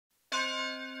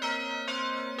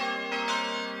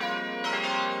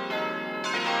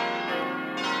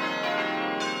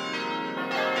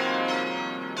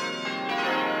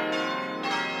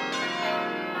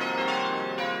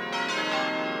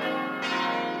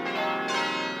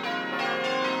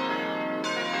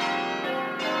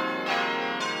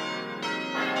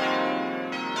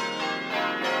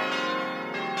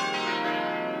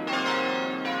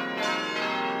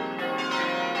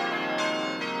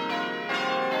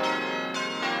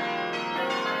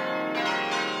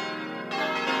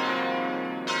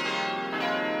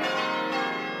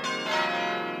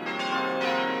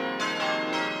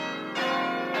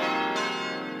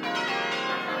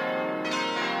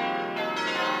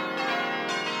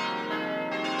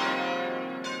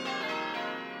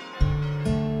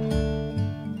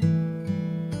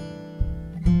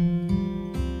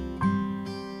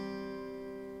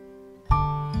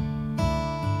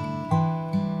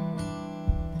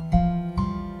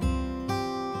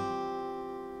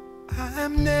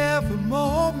I'm never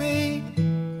more me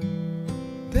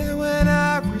than when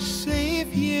I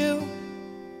receive you.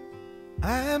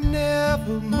 I am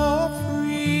never more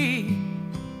free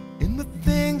in the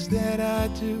things that I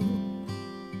do.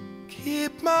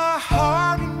 Keep my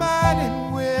heart and mind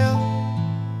and will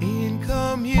in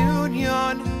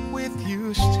communion with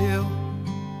you still.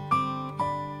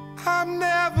 I'm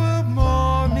never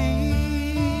more me.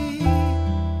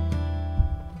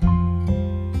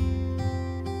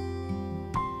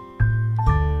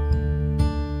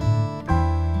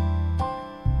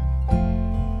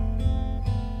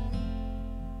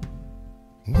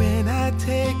 When I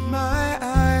take my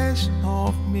eyes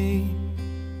off me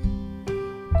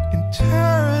and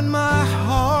turn my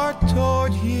heart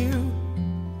toward you,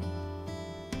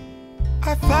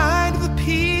 I find the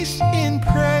peace in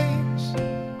praise.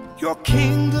 Your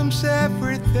kingdom's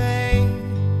everything.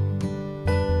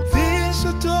 This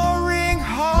adoring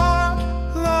heart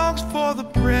longs for the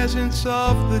presence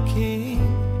of the King.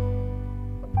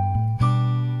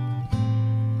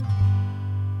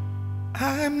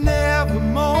 I'm never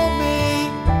more me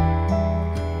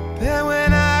than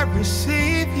when I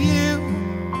receive you.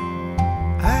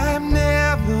 I'm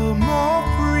never more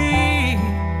free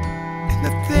in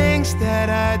the things that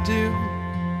I do.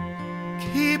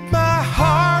 Keep my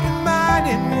heart and mind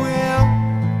and will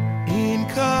in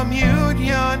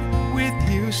communion with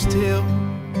you still.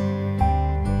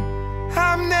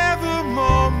 I'm never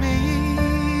more me.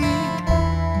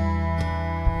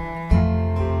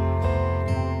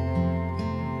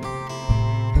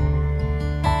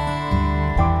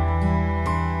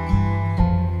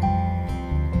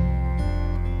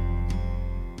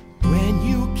 When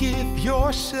you give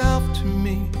yourself to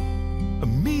me, a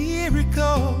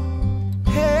miracle.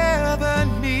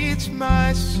 Heaven meets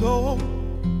my soul.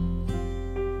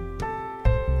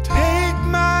 Take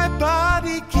my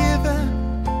body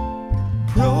given,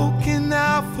 broken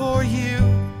out for you,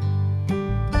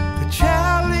 the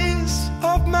chalice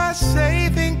of my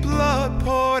saving blood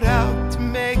poured out to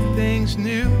make things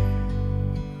new.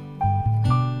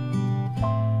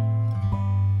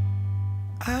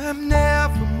 I'm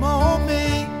never more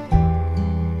me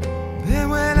than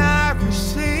when I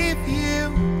receive you.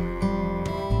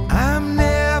 I'm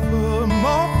never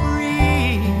more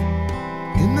free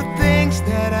in the things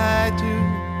that I do.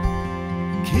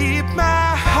 Keep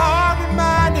my heart and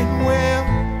mind and will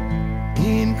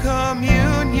in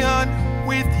communion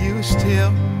with you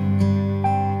still.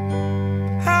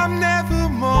 I'm never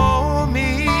more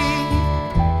me.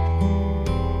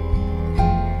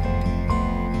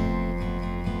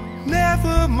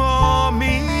 Never more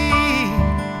me.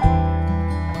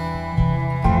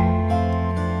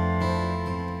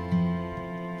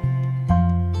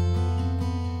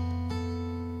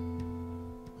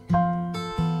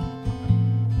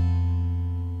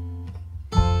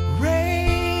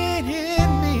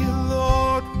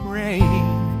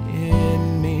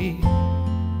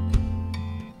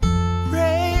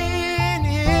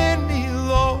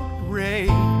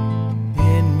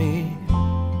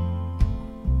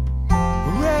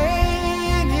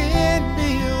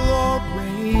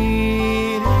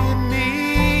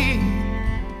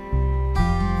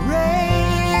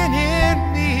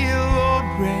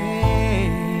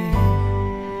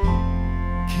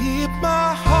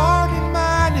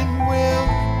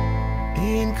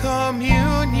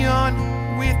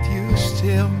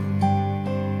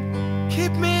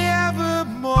 Keep me ever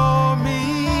more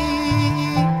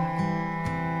me.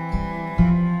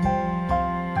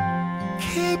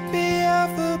 Keep me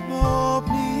ever more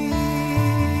me.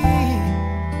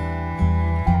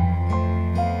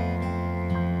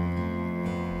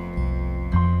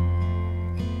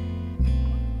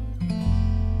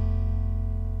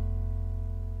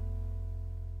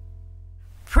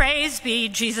 Praise be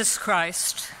Jesus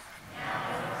Christ,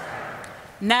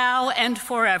 now and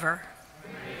forever.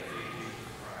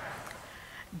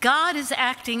 God is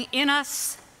acting in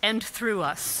us and through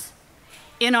us.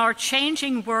 In our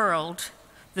changing world,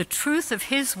 the truth of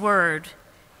his word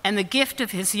and the gift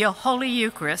of his Holy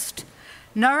Eucharist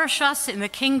nourish us in the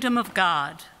kingdom of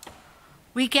God.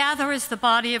 We gather as the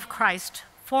body of Christ,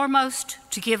 foremost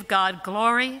to give God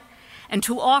glory and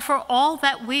to offer all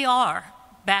that we are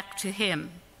back to him.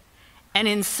 And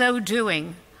in so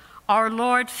doing, our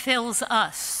Lord fills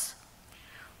us.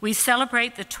 We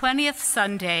celebrate the 20th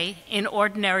Sunday in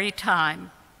ordinary time.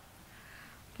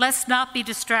 Let's not be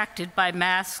distracted by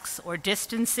masks or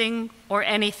distancing or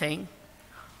anything.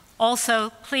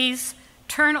 Also, please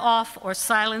turn off or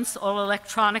silence all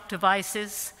electronic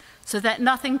devices so that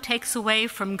nothing takes away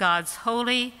from God's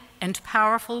holy and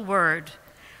powerful word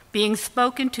being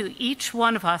spoken to each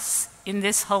one of us in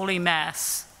this holy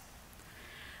Mass.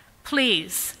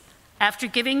 Please, after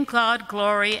giving God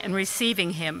glory and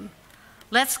receiving him,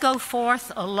 let's go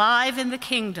forth alive in the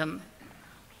kingdom,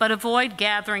 but avoid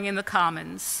gathering in the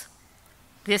commons.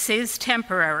 This is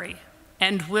temporary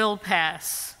and will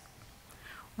pass.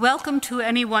 Welcome to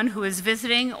anyone who is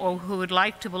visiting or who would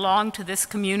like to belong to this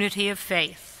community of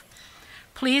faith.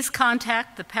 Please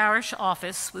contact the parish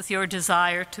office with your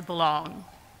desire to belong.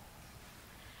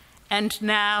 And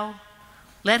now,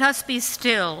 let us be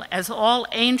still as all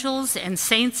angels and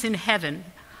saints in heaven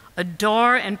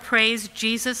adore and praise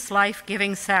Jesus'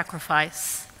 life-giving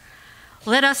sacrifice.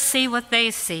 Let us see what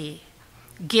they see,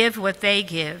 give what they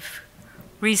give,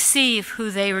 receive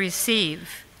who they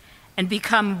receive, and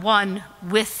become one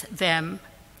with them.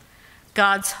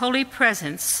 God's holy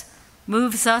presence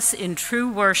moves us in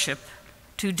true worship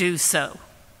to do so.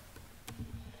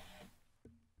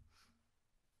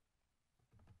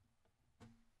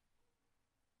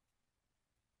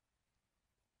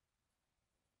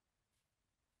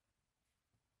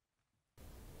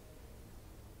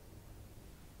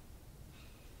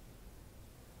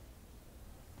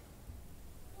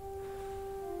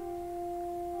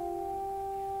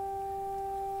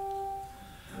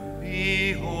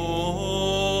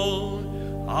 Behold,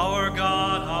 our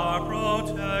God, our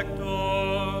protector,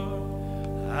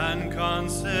 and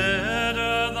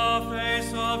consider the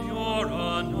face of your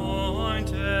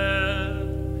anointed.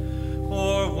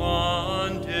 For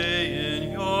one day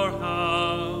in your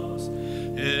house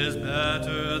is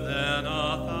better than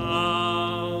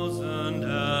 1,000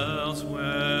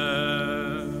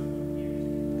 elsewhere.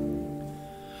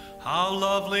 How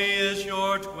lovely is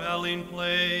your dwelling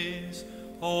place,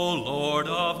 O Lord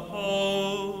of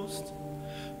hosts!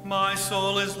 My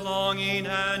soul is longing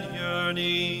and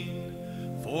yearning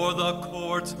for the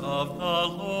courts of the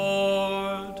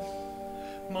Lord.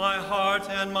 My heart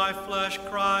and my flesh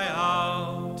cry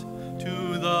out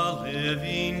to the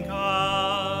living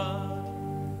God.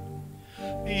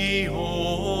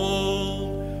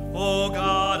 Behold, O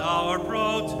God, our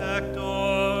protector,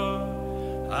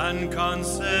 and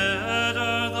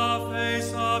consider the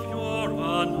face of your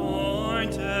anointed.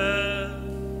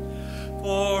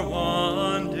 For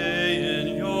one day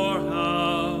in your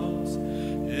house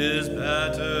is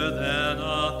better than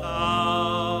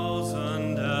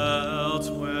 1,000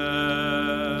 elsewhere.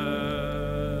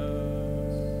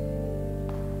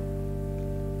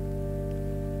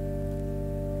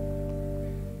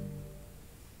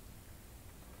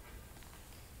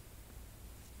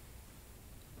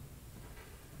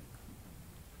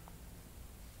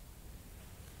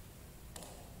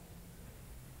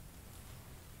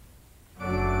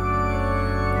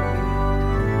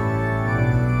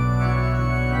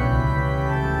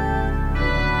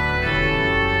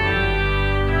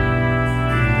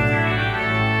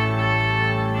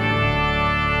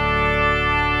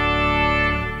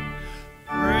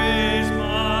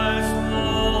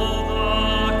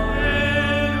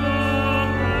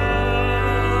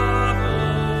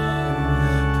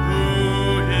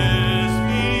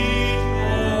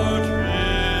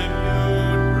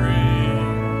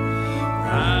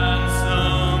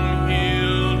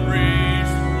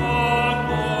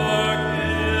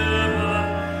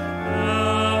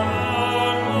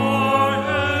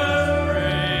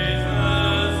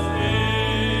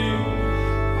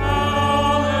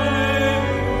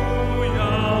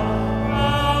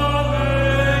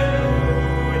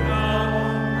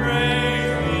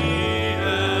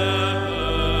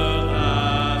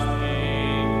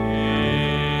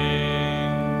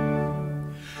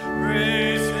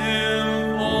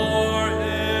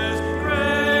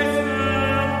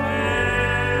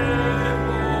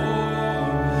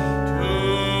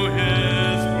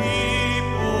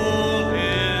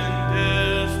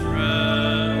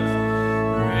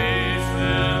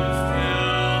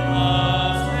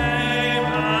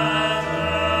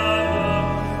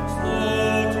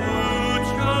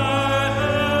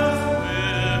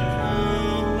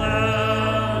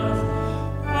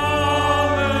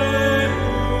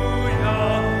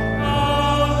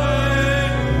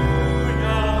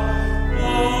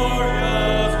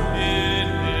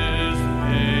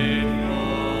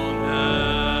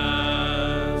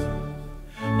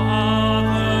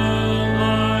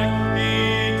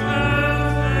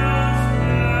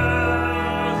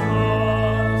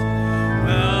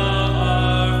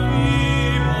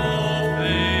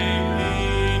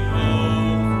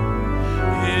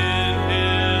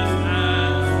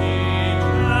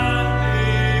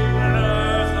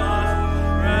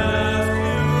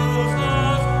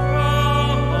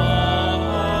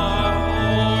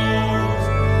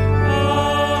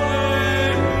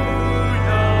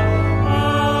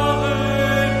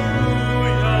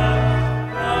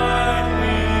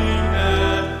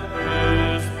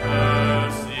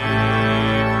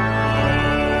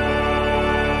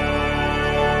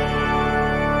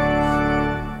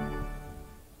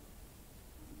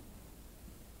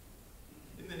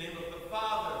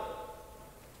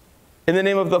 In the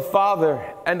name of the Father,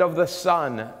 and of the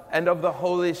Son, and of the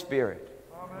Holy Spirit.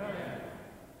 Amen.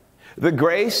 The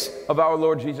grace of our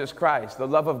Lord Jesus Christ, the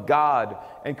love of God,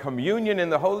 and communion in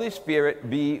the Holy Spirit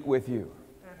be with you.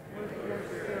 And with your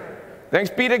spirit. Thanks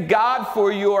be to God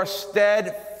for your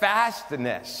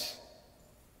steadfastness.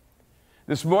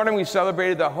 This morning we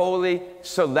celebrated the holy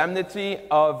solemnity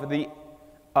of the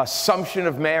Assumption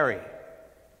of Mary,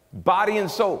 body and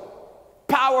soul,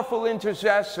 powerful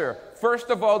intercessor, first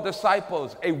of all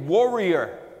disciples, a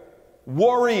warrior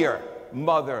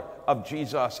mother of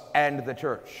Jesus and the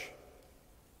church.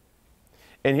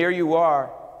 And here you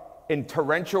are in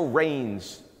torrential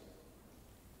rains.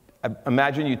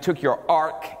 Imagine you took your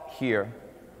ark here.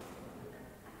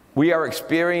 We are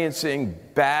experiencing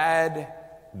bad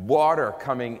water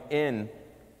coming in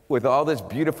with all this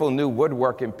beautiful new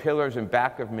woodwork and pillars in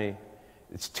back of me.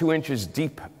 It's 2 inches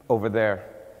deep over there.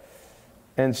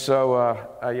 And so,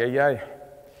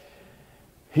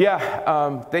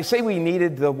 they say we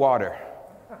needed the water.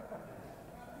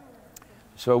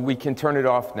 So we can turn it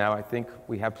off now. I think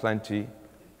we have plenty.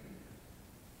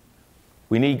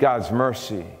 We need God's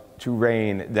mercy to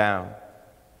rain down.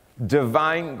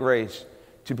 Divine grace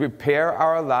to prepare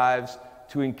our lives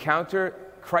to encounter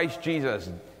Christ Jesus,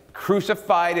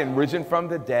 crucified and risen from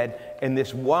the dead, in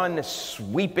this one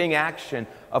sweeping action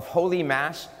of Holy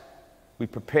Mass. We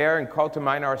prepare and call to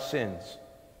mind our sins.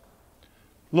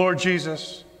 Lord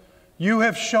Jesus, you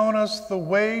have shown us the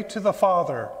way to the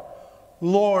Father.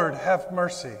 Lord, have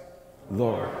mercy.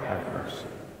 Lord, have mercy.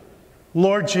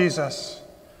 Lord Jesus,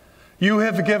 you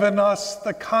have given us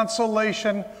the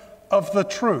consolation of the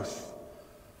truth.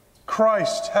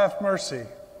 Christ, have mercy.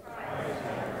 Christ,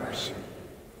 have mercy.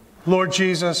 Lord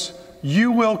Jesus,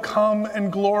 you will come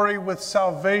in glory with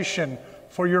salvation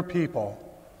for your people.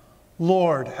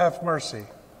 Lord, have mercy.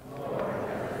 Lord, have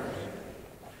mercy.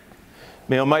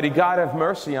 May Almighty God have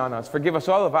mercy on us, forgive us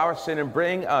all of our sin, and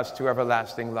bring us to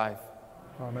everlasting life.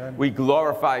 Amen. We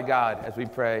glorify God as we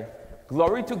pray.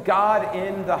 Glory to God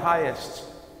in the highest,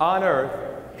 on earth,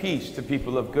 peace to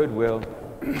people of good will.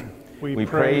 We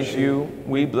praise you,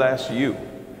 we bless you,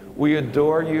 we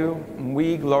adore you, and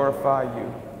we glorify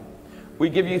you. We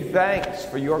give you thanks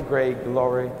for your great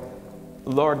glory.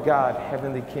 Lord God,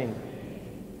 heavenly King,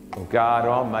 O God,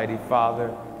 almighty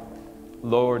Father,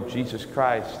 Lord Jesus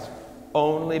Christ,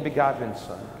 only begotten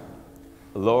Son,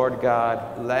 Lord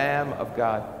God, Lamb of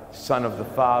God, Son of the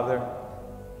Father,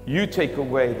 you take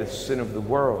away the sin of the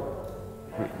world.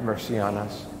 Mercy on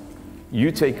us.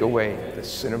 You take away the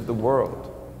sin of the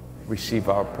world. Receive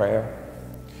our prayer.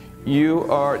 You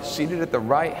are seated at the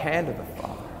right hand of the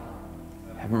Father.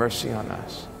 Have mercy on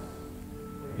us.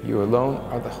 You alone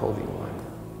are the Holy One.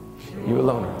 You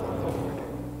alone are the Lord.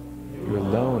 You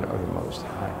alone are the Most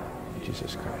High,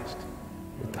 Jesus Christ,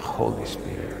 with the Holy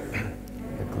Spirit,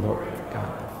 the glory of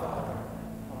God the Father.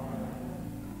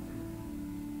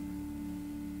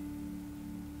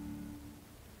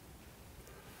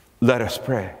 Let us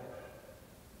pray.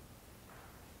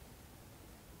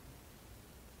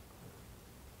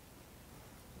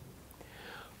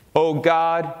 O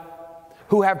God,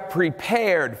 who have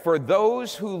prepared for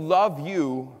those who love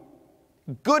you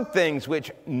good things which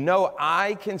no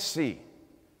eye can see,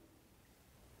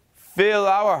 fill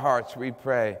our hearts, we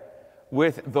pray,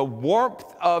 with the warmth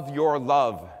of your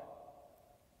love,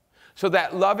 so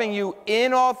that loving you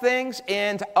in all things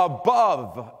and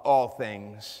above all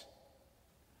things,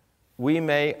 we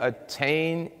may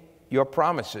attain your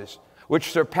promises,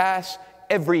 which surpass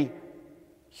every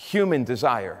human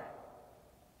desire.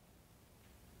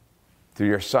 Through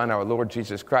your Son, our Lord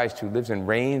Jesus Christ, who lives and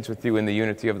reigns with you in the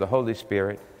unity of the Holy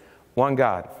Spirit, one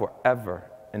God, forever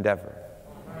and ever.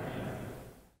 Amen.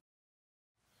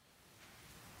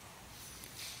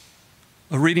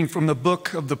 A reading from the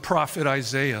book of the prophet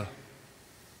Isaiah.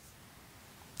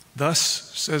 Thus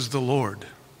says the Lord,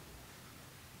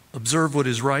 observe what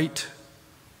is right,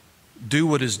 do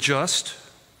what is just,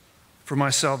 for my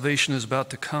salvation is about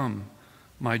to come,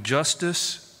 my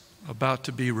justice about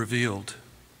to be revealed.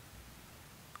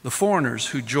 The foreigners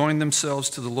who join themselves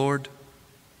to the Lord,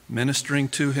 ministering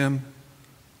to him,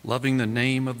 loving the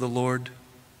name of the Lord,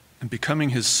 and becoming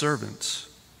his servants,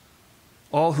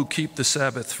 all who keep the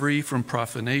Sabbath free from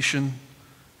profanation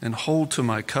and hold to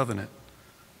my covenant,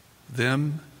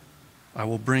 them I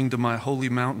will bring to my holy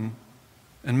mountain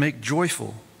and make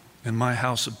joyful in my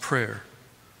house of prayer.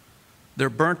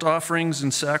 Their burnt offerings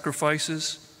and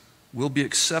sacrifices will be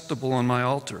acceptable on my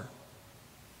altar,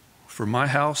 for my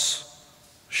house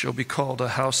shall be called a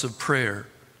house of prayer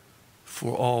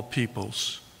for all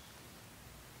peoples.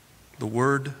 The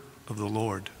word of the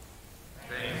Lord.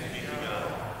 Thanks be to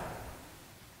God.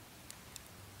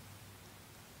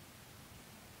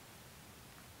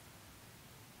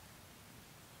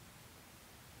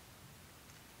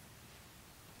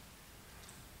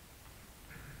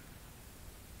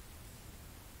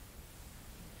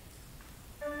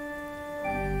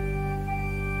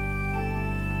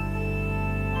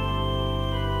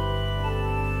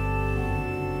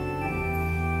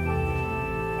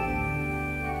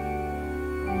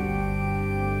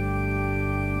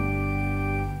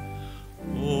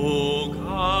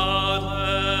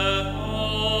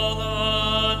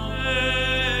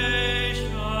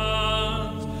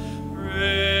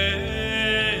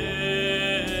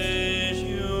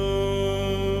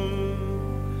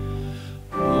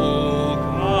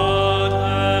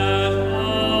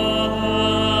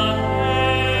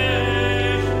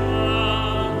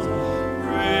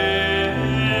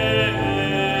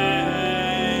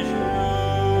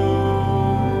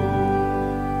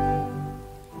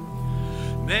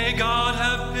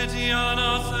 pity on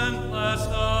us and bless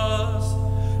us.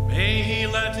 May he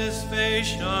let his face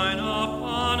shine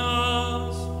upon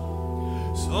us.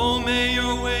 So may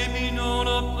your way be known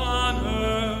upon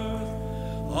earth,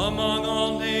 among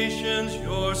all nations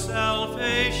your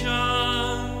salvation.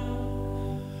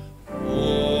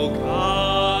 O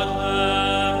God,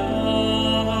 let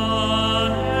all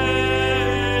the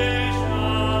nations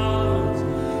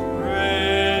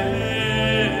praise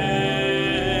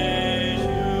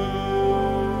you.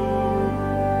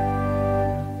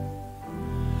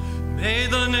 May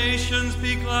the nations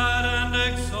be glad and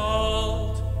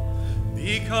exult,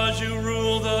 because you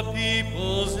rule the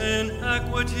peoples in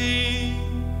equity.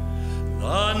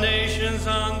 The nations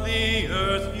on the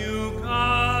earth you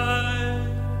guide.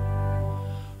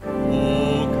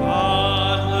 O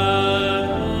God, let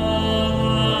all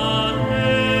the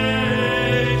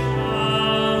nations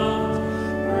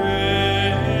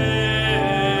praise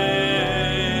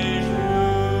you.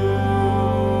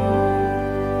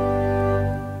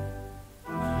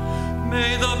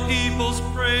 May the peoples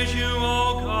praise you,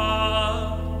 O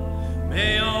God.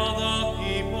 May all the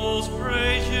peoples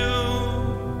praise you.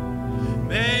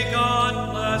 May God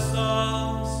bless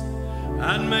us,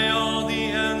 and may all the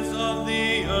ends of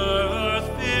the earth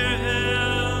fear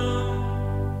him.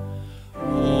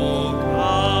 O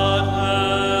God,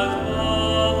 let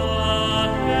all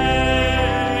the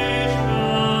nations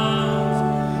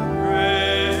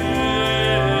praise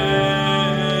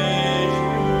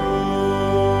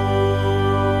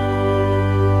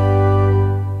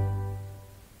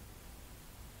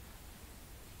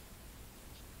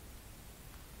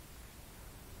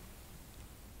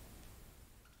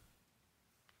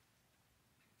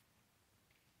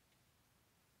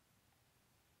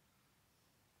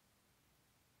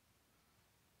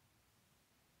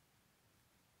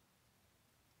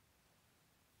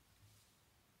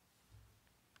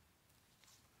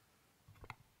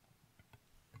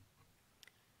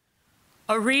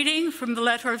A reading from the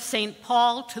letter of St.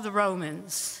 Paul to the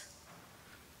Romans.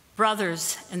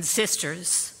 Brothers and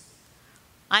sisters,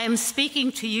 I am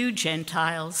speaking to you,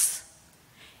 Gentiles.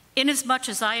 Inasmuch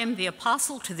as I am the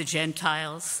apostle to the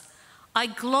Gentiles, I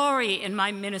glory in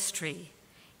my ministry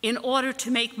in order to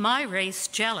make my race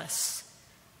jealous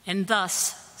and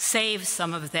thus save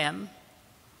some of them.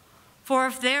 For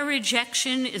if their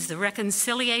rejection is the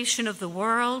reconciliation of the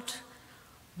world,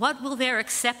 what will their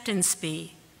acceptance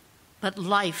be but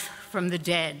life from the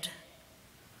dead?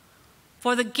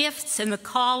 For the gifts and the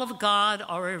call of God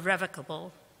are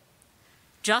irrevocable.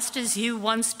 Just as you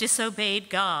once disobeyed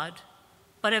God,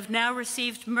 but have now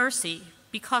received mercy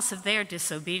because of their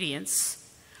disobedience,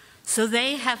 so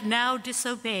they have now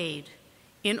disobeyed,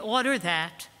 in order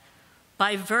that,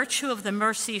 by virtue of the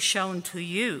mercy shown to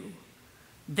you,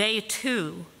 they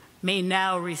too may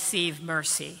now receive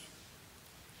mercy.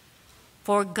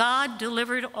 For God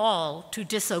delivered all to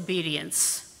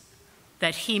disobedience,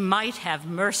 that he might have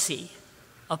mercy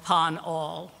upon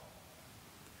all.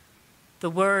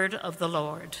 The word of the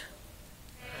Lord.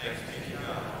 Thanks be to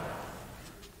God.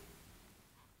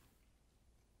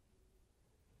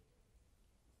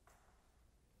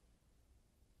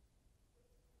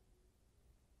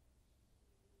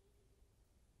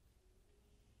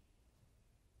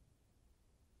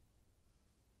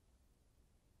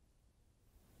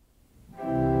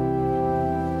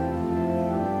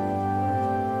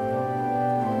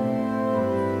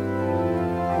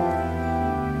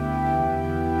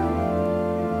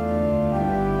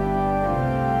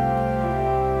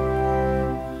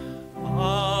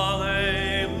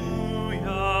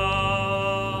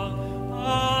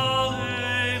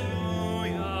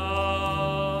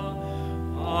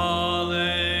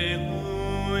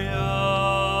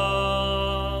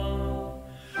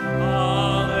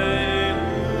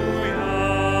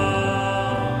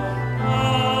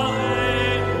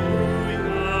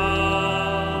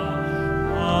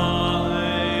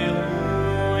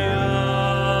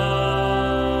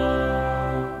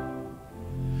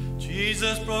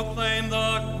 proclaimed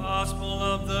the gospel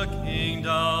of the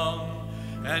kingdom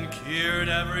and cured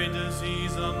every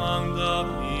disease among the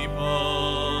people.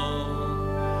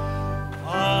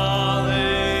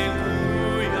 Alleluia,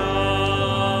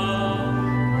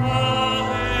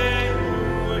 alleluia,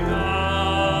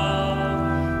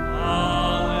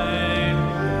 alleluia.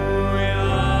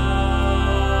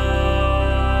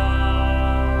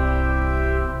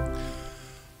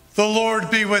 The Lord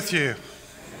be with you.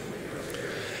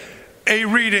 A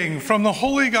reading from the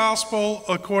Holy Gospel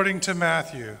according to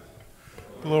Matthew.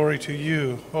 Glory to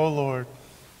you, O Lord.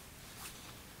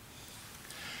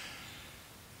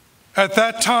 At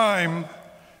that time,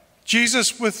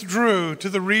 Jesus withdrew to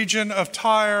the region of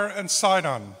Tyre and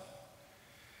Sidon.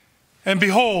 And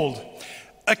behold,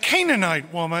 a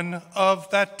Canaanite woman of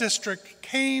that district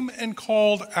came and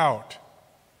called out,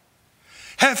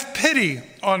 "Have pity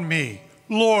on me,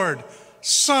 Lord,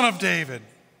 Son of David.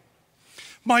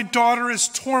 My daughter is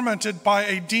tormented by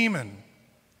a demon."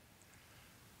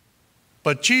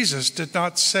 But Jesus did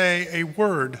not say a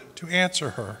word to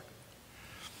answer her.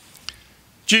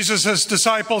 Jesus'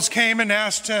 disciples came and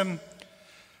asked him,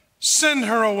 "Send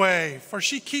her away, for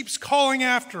she keeps calling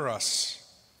after us."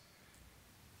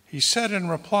 He said in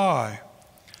reply,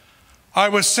 "I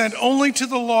was sent only to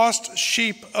the lost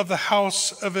sheep of the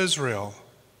house of Israel."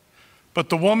 But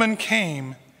the woman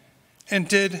came and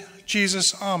did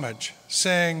Jesus homage,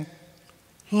 saying,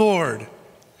 "Lord,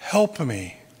 help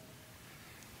me."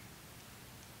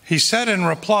 He said in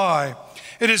reply,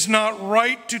 "It is not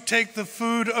right to take the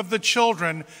food of the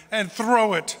children and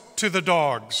throw it to the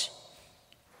dogs."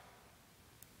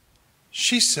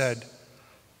 She said,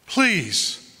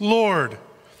 "Please, Lord,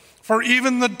 for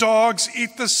even the dogs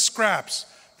eat the scraps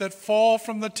that fall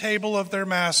from the table of their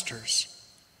masters."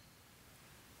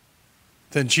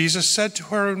 Then Jesus said to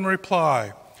her in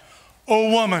reply, "O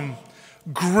woman,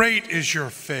 great is your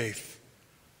faith.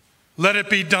 Let it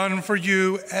be done for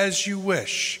you as you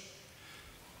wish."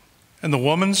 And the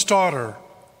woman's daughter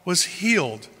was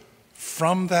healed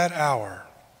from that hour.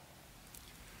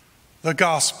 The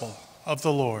Gospel of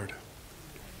the Lord.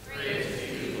 Praise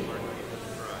to you, Lord Jesus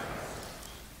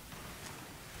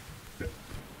Christ.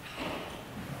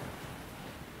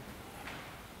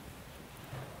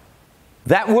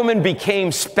 That woman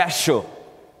became special.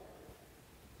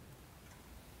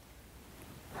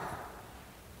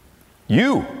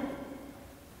 You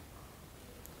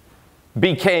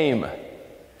became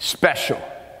special.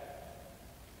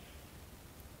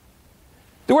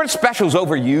 The word special is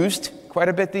overused quite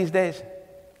a bit these days.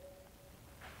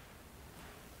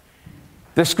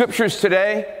 The scriptures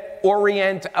today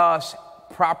orient us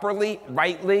properly,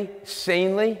 rightly,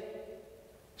 sanely,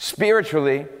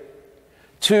 spiritually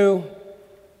to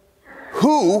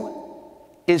who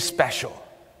is special,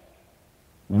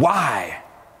 why,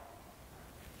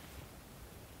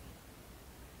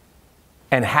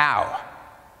 and how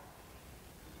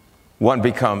one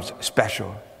becomes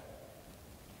special.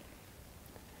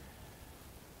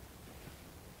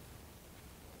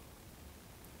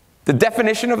 The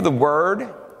definition of the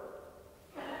word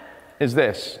is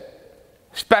this: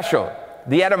 special.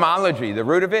 The etymology, the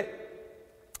root of it,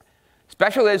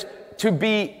 special is to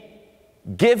be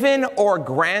given or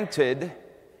granted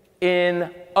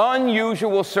in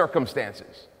unusual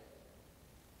circumstances.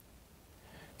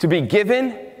 To be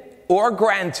given or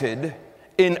granted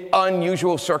in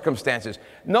unusual circumstances.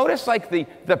 Notice like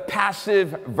the passive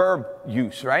verb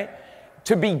use, right?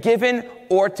 To be given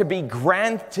or to be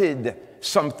granted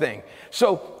something.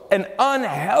 So an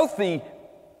unhealthy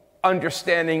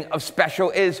understanding of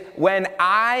special is when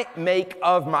I make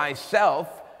of myself,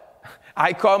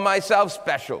 I call myself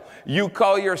special. You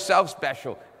call yourself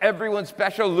special. Everyone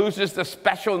special loses the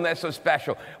specialness of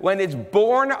special. When it's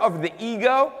born of the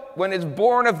ego, when it's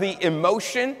born of the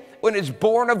emotion, when it's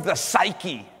born of the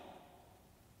psyche.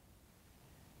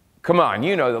 Come on,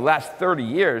 you know the last 30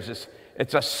 years,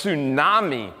 it's a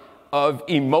tsunami of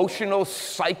emotional,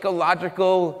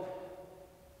 psychological,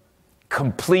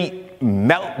 complete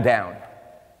meltdown.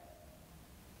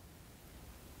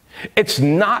 It's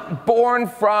not born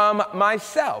from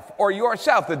myself or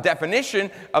yourself. The definition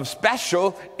of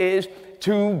special is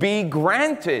to be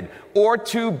granted or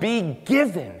to be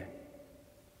given.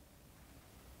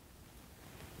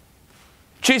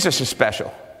 Jesus is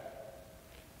special.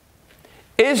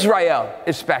 Israel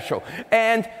is special.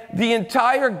 And the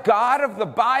entire God of the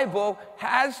Bible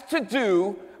has to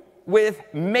do with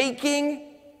making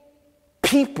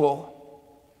people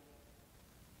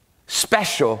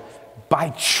special by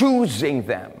choosing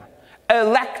them,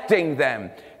 electing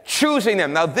them, choosing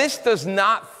them. Now, this does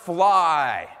not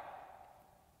fly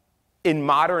in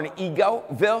modern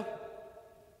egoville.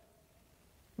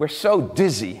 We're so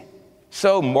dizzy,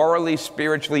 so morally,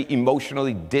 spiritually,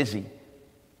 emotionally dizzy.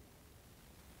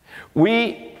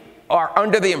 We are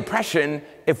under the impression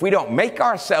if we don't make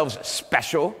ourselves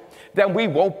special, then we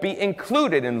won't be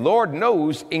included. And Lord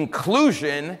knows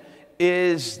inclusion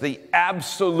is the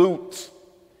absolute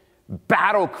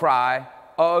battle cry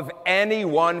of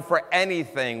anyone for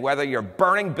anything, whether you're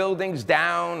burning buildings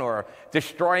down or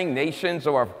destroying nations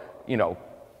or,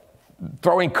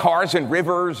 throwing cars in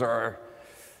rivers or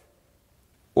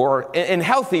or in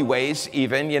healthy ways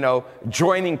even,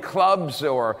 joining clubs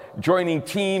or joining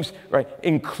teams, right?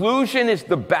 Inclusion is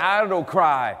the battle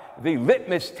cry, the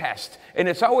litmus test. And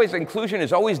inclusion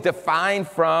is always defined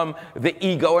from the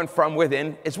ego and from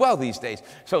within as well these days.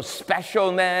 So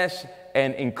specialness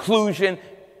and inclusion.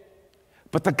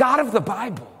 But the God of the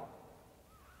Bible,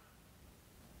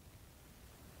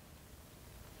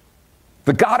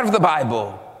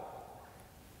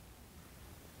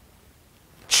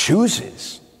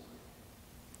 chooses,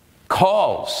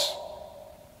 calls,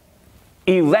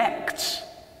 elects,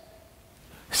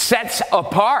 sets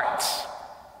apart.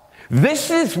 This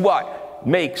is what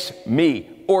makes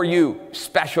me or you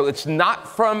special. It's not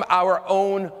from our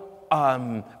own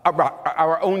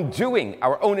doing,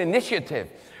 our own initiative.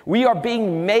 We are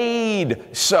being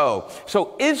made so.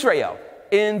 So Israel,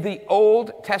 in the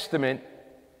Old Testament,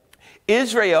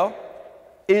 Israel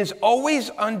is always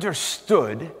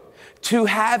understood to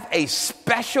have a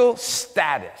special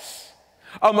status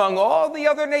among all the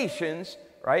other nations,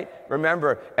 right?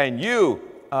 Remember, and you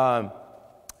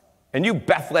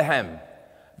Bethlehem,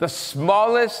 the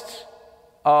smallest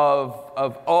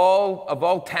of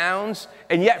all towns,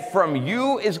 and yet from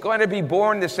you is going to be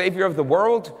born the Savior of the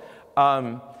world.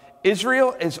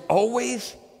 Israel is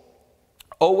always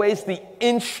the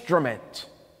instrument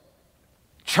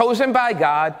chosen by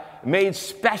God, made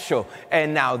special.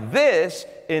 And now this,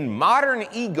 in modern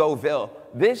Egoville,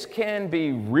 this can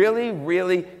be really,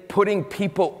 really putting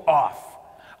people off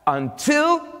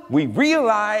until we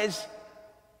realize,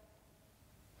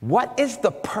 what is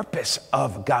the purpose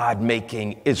of God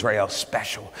making Israel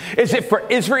special? Is it for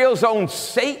Israel's own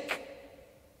sake?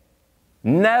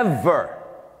 Never.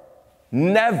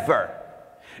 Never.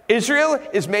 Israel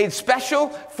is made special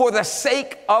for the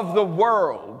sake of the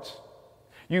world.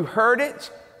 You heard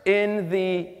it in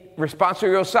the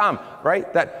responsorial psalm,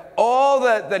 right? That all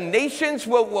the nations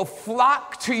will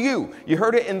flock to you. You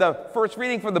heard it in the first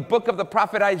reading from the book of the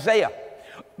prophet Isaiah.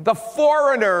 The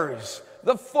foreigners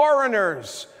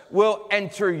will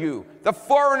enter you. The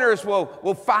foreigners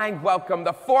will find welcome.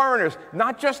 The foreigners,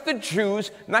 not just the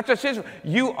Jews, not just Israel.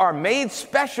 You are made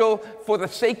special for the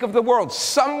sake of the world.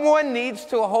 Someone needs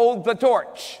to hold the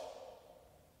torch.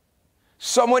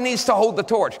 Someone needs to hold the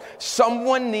torch.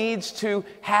 Someone needs to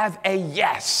have a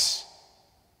yes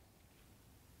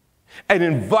and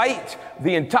invite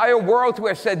the entire world who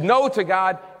has said no to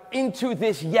God into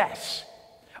this yes.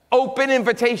 Open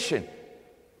invitation.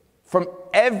 From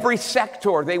every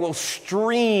sector, they will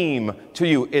stream to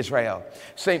you, Israel.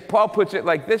 St. Paul puts it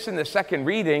like this in the second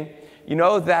reading,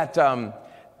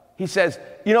 he says,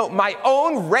 my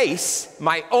own race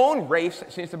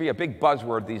seems to be a big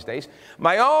buzzword these days.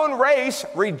 My own race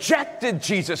rejected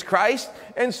Jesus Christ,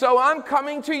 and so I'm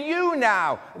coming to you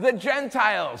now, the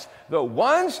Gentiles. The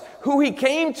ones who he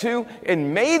came to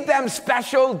and made them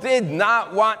special did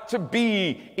not want to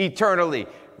be eternally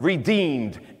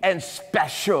redeemed and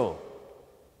special.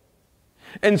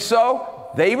 And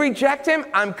so they reject him.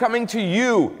 I'm coming to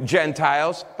you,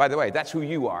 Gentiles. By the way, that's who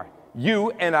you are.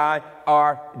 You and I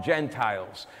are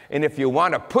Gentiles. And if you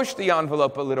want to push the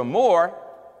envelope a little more,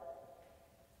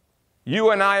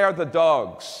 you and I are the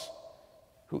dogs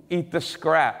who eat the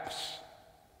scraps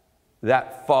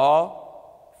that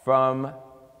fall from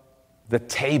the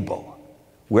table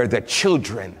where the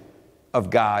children of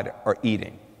God are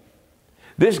eating.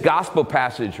 This gospel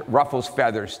passage ruffles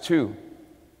feathers too.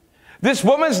 This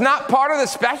woman's not part of the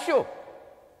special.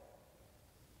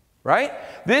 Right?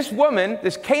 This woman,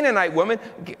 this Canaanite woman,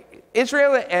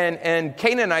 Israel and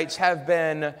Canaanites have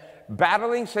been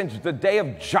battling since the day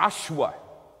of Joshua.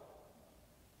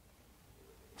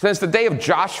 Since the day of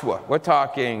Joshua. We're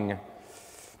talking,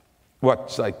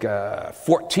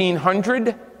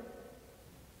 1,400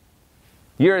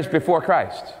 years before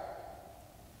Christ.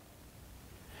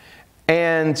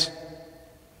 And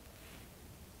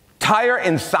Tyre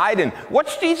and Sidon.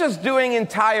 What's Jesus doing in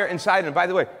Tyre and Sidon? By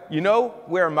the way, you know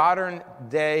where modern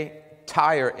day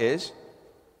Tyre is?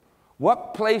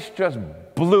 What place just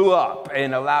blew up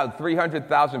and allowed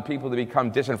 300,000 people to become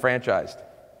disenfranchised?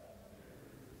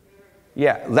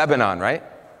 Yeah, Lebanon, right?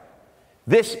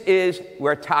 This is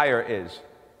where Tyre is.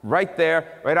 Right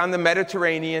there, right on the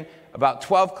Mediterranean, about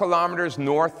 12 kilometers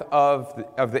north of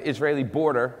the Israeli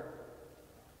border.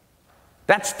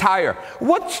 That's Tyre.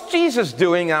 What's Jesus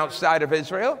doing outside of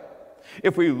Israel?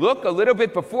 If we look a little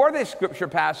bit before this scripture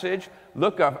passage,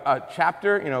 look a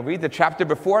chapter, read the chapter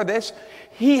before this,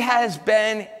 he has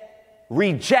been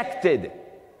rejected.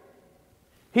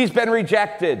 He's been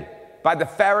rejected by the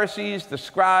Pharisees, the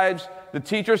scribes, the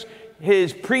teachers.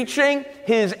 His preaching,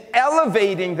 his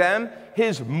elevating them,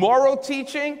 his moral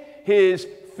teaching, his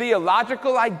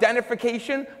theological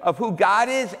identification of who God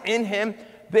is in him,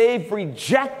 they've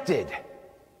rejected.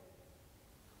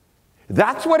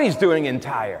 That's what he's doing in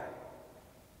Tyre.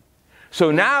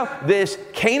 So now this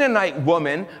Canaanite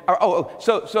woman,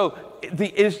 so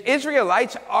the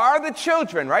Israelites are the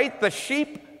children, right? The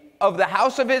sheep of the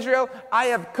house of Israel. I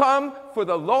have come for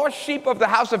the lost sheep of the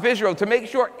house of Israel to make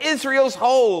sure Israel's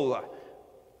whole.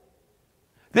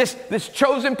 This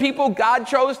chosen people God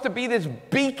chose to be this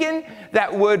beacon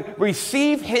that would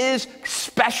receive his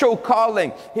special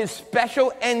calling, his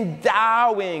special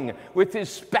endowing with his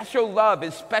special love,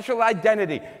 his special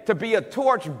identity, to be a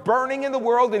torch burning in the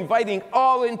world, inviting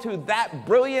all into that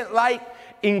brilliant light,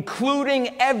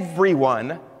 including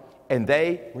everyone, and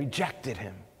they rejected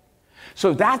him.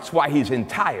 So that's why he's in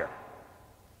Tyre.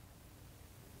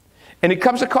 And he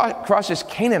comes across this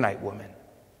Canaanite woman.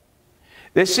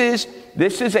 This is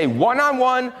a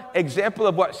one-on-one example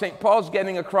of what St. Paul's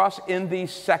getting across in the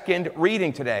second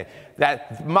reading today.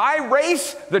 That my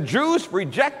race, the Jews,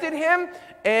 rejected him,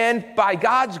 and by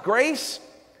God's grace,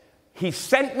 he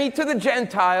sent me to the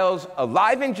Gentiles,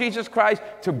 alive in Jesus Christ,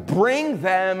 to bring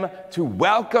them, to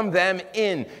welcome them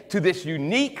in to this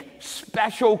unique,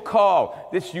 special call,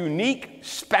 this unique,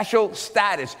 special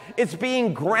status. It's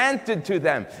being granted to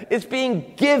them. It's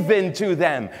being given to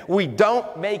them. We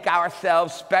don't make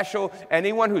ourselves special.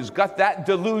 Anyone who's got that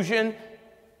delusion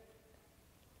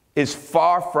is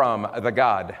far from the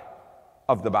God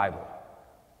of the Bible.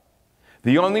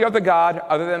 The only other God,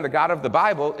 other than the God of the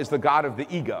Bible, is the God of the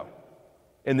ego.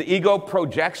 And the ego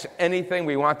projects anything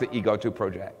we want the ego to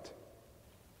project.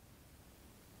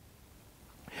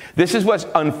 This is what's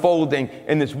unfolding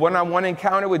in this one-on-one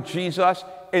encounter with Jesus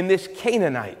in this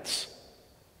Canaanite.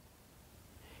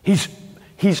 He's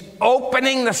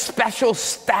opening the special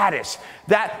status.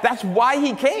 That's why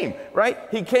he came, right?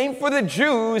 He came for the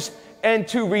Jews and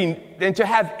to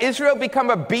have Israel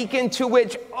become a beacon to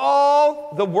which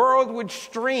all the world would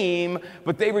stream,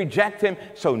 but they reject him.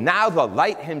 So now the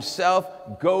light himself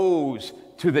goes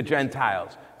to the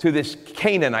Gentiles, to this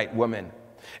Canaanite woman.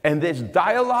 And this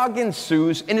dialogue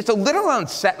ensues, and it's a little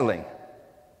unsettling.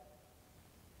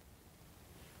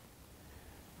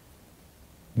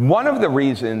 One of the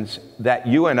reasons that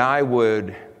you and I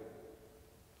would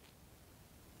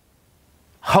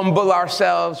humble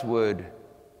ourselves, would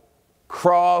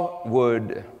crawl,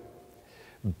 would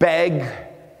beg,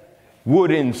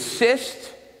 would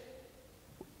insist,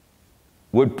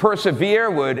 would persevere,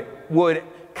 would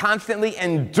constantly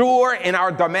endure in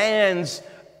our demands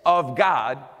of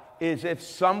God, is if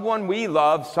someone we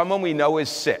love, someone we know is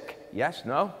sick. Yes?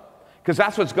 No? Because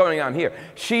that's what's going on here.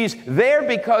 She's there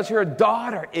because her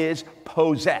daughter is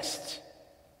possessed.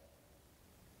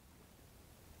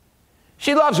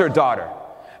 She loves her daughter.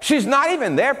 She's not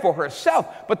even there for herself,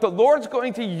 but the Lord's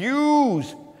going to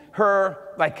use her,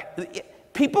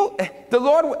 like people, the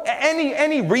Lord,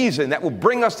 any reason that will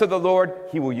bring us to the Lord,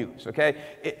 he will use, okay?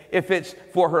 If it's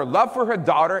for her love for her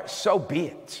daughter, so be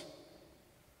it.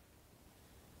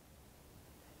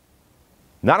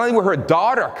 Not only will her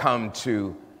daughter come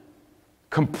to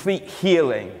complete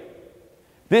healing,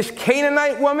 this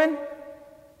Canaanite woman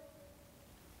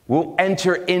will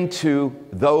enter into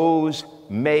those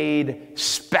made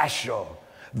special,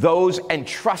 those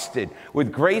entrusted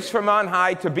with grace from on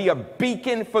high to be a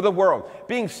beacon for the world.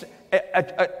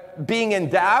 Being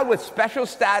endowed with special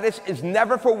status is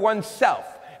never for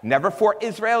oneself, never for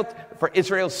Israel, for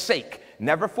Israel's sake,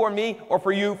 never for me or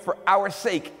for you, for our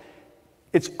sake.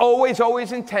 It's always,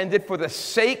 always intended for the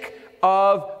sake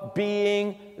of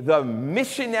being the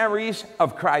missionaries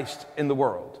of Christ in the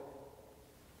world.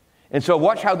 And so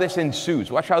watch how this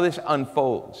ensues. Watch how this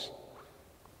unfolds.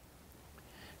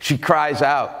 She cries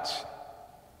out,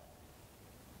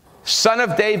 "Son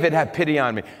of David, have pity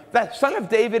on me." That Son of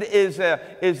David is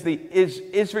the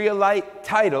Israelite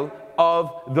title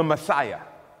of the Messiah.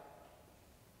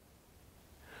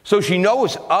 So she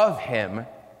knows of him.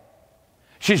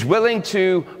 She's willing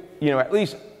to, at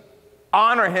least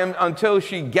honor him until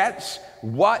she gets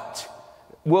what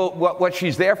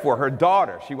she's there for, her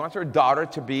daughter. She wants her daughter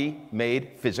to be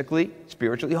made physically,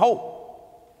 spiritually whole.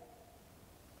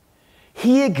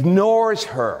 He ignores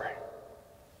her.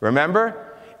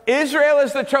 Remember? Israel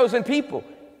is the chosen people.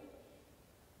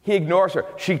 He ignores her.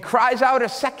 She cries out a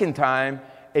second time,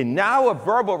 and now a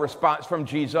verbal response from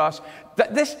Jesus.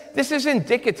 This is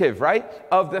indicative, right,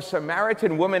 of the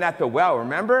Samaritan woman at the well.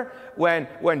 Remember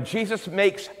when Jesus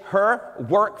makes her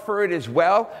work for it as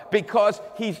well? Because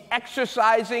he's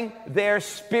exercising their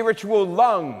spiritual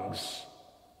lungs.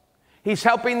 He's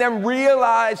helping them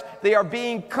realize they are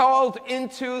being called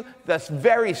into this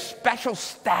very special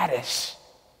status.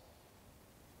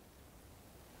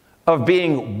 of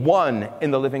being one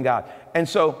in the living God. And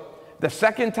so the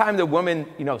second time the woman,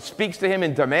 speaks to him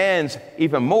and demands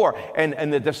even more,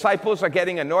 and the disciples are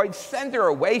getting annoyed, send her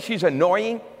away, she's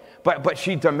annoying, but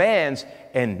she demands,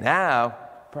 and now,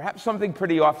 perhaps something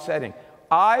pretty offsetting,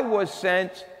 I was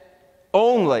sent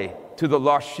only to the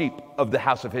lost sheep of the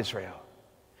house of Israel.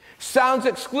 Sounds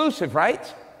exclusive,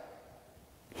 right?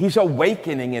 He's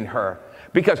awakening in her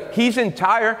because he's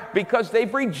entire, because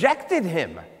they've rejected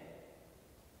him.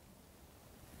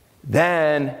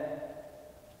 Then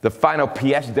the final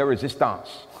pièce de résistance.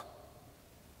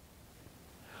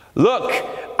 Look,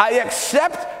 I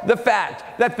accept the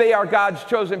fact that they are God's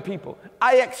chosen people.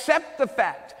 I accept the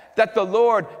fact that the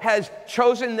Lord has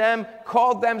chosen them,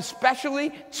 called them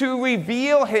specially to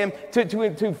reveal him,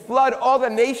 to flood all the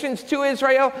nations to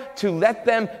Israel, to let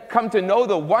them come to know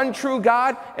the one true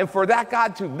God, and for that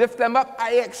God to lift them up.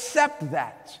 I accept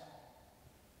that.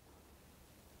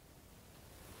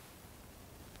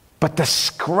 But the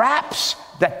scraps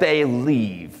that they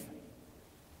leave,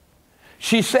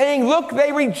 she's saying, look,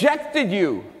 they rejected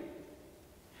you.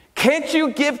 Can't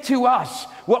you give to us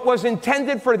what was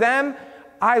intended for them?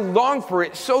 I long for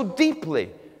it so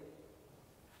deeply.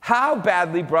 How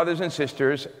badly, brothers and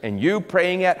sisters, and you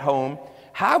praying at home,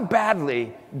 how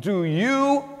badly do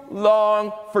you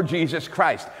long for Jesus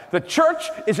Christ? The church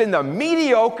is in the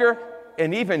mediocre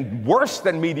and even worse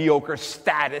than mediocre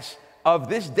status of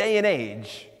this day and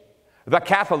age. The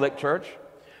Catholic Church,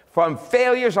 from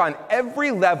failures on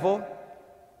every level,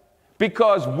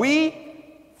 because we,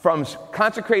 from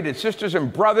consecrated sisters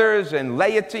and brothers and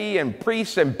laity and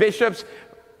priests and bishops,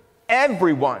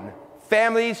 everyone,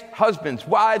 families, husbands,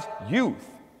 wives, youth,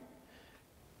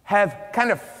 have kind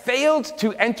of failed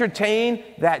to entertain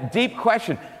that deep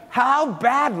question, how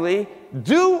badly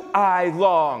do I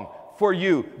long for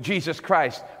you, Jesus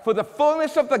Christ? For the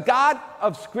fullness of the God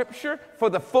of Scripture, for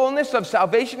the fullness of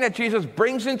salvation that Jesus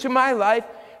brings into my life,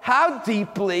 how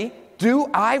deeply do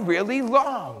I really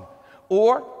long?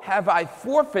 Or have I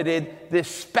forfeited this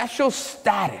special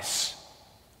status?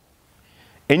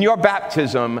 In your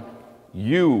baptism,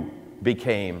 you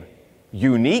became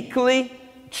uniquely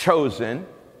chosen.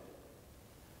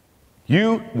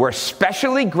 You were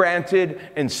specially granted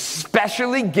and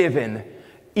specially given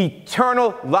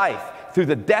eternal life through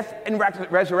the death and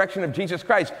resurrection of Jesus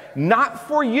Christ. Not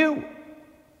for you.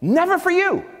 Never for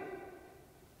you.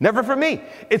 Never for me.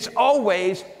 It's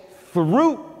always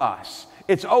through us.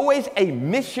 It's always a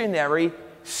missionary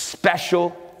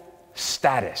special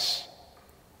status.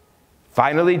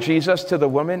 Finally, Jesus to the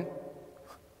woman,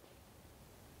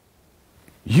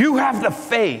 you have the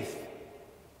faith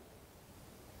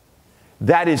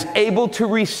that is able to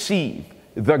receive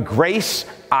the grace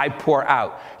I pour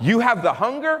out. You have the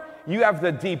hunger, you have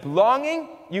the deep longing,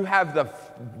 you have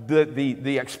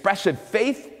the expressive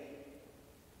faith.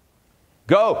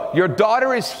 Go, your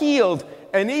daughter is healed,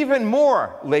 and even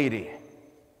more, lady.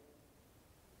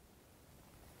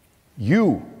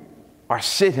 You are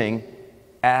sitting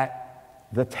at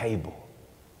the table.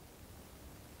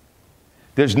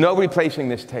 There's no replacing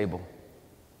this table.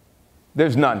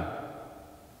 There's none.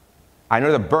 I know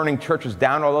they're burning churches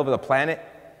down all over the planet,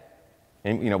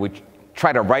 and we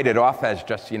try to write it off as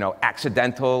just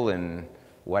accidental and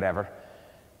whatever.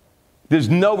 There's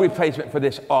no replacement for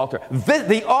this altar.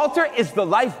 The altar is the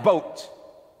lifeboat.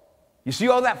 You see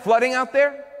all that flooding out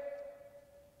there?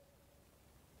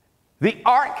 The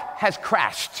ark has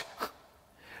crashed.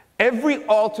 Every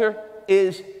altar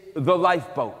is the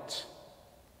lifeboat.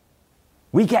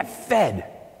 We get fed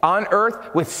on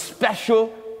earth with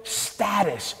special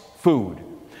status food.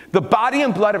 The body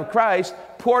and blood of Christ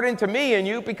poured into me and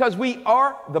you because we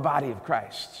are the body of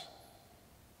Christ.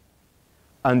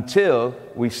 Until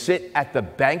we sit at the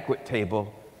banquet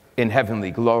table in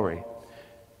heavenly glory.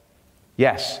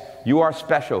 Yes, you are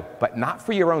special, but not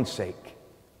for your own sake.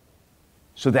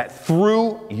 So that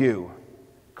through you,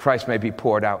 Christ may be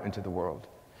poured out into the world.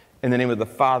 In the name of the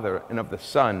Father, and of the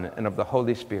Son, and of the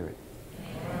Holy Spirit.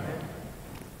 Amen.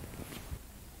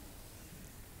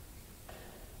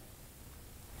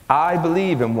 I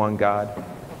believe in one God.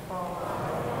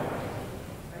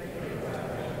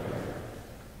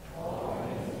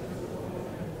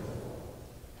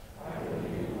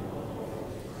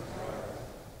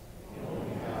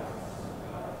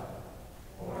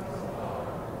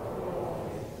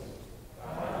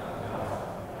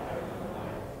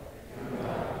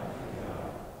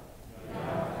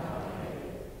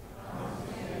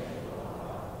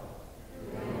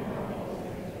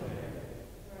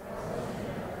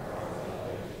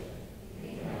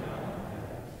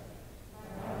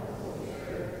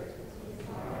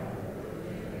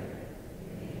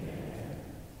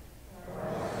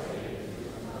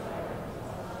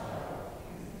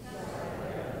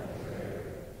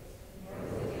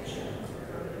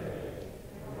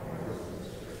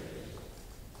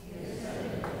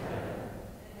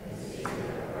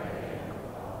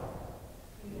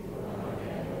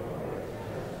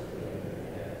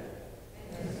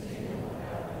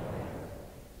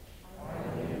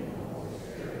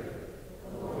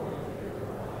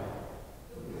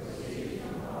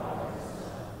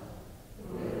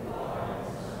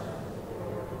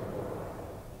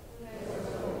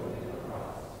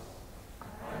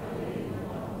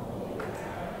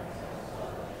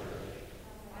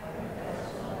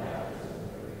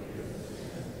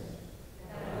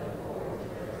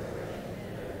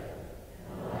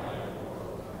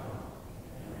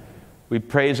 We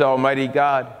praise Almighty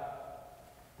God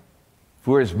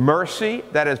for his mercy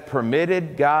that has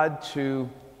permitted God to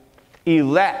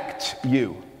elect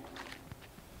you,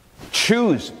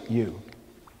 choose you,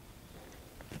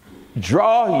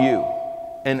 draw you,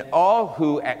 and all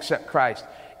who accept Christ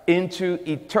into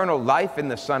eternal life in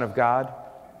the Son of God,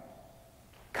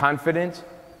 confident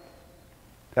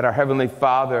that our Heavenly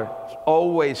Father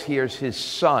always hears his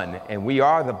Son, and we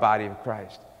are the body of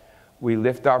Christ. We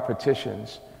lift our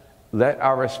petitions. Let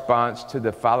our response to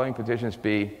the following petitions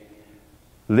be,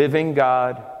 living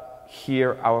God,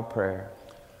 hear our prayer.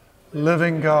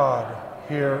 Living God,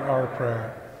 hear our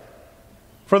prayer.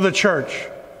 For the church,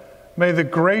 may the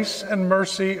grace and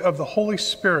mercy of the Holy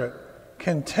Spirit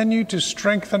continue to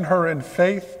strengthen her in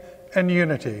faith and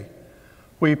unity.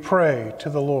 We pray to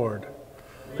the Lord.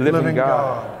 Living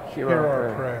God, hear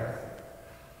our prayer.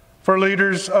 For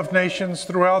leaders of nations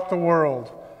throughout the world,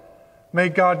 may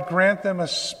God grant them a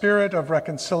spirit of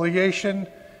reconciliation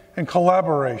and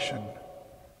collaboration.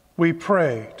 We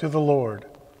pray to the Lord.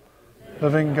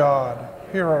 Living God,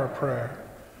 hear our prayer.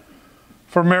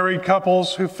 For married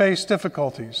couples who face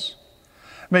difficulties,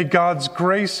 may God's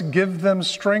grace give them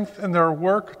strength in their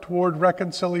work toward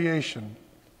reconciliation.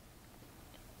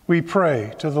 We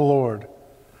pray to the Lord.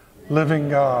 Living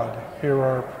God, hear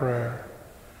our prayer.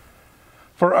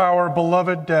 For our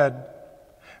beloved dead,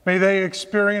 may they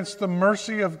experience the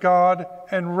mercy of God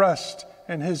and rest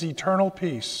in his eternal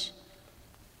peace.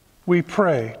 We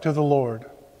pray to the Lord.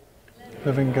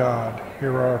 Living God,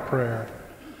 hear our prayer.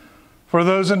 For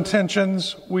those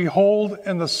intentions we hold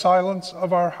in the silence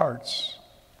of our hearts.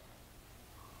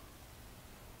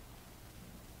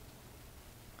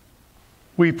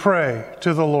 We pray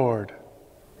to the Lord.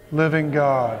 Living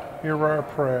God, hear our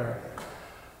prayer.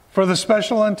 For the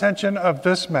special intention of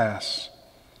this Mass,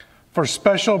 for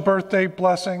special birthday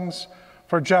blessings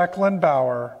for Jacqueline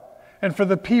Bauer, and for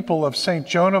the people of St.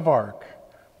 Joan of Arc,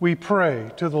 we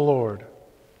pray to the Lord.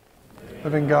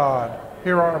 Living God,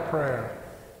 hear our prayer.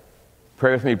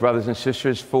 Pray with me, brothers and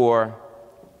sisters, for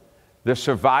the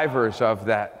survivors of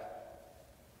that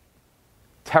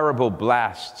terrible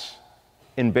blasts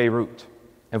in Beirut,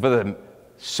 and for the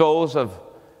souls of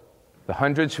the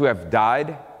hundreds who have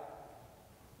died.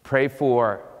 Pray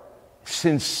for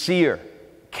sincere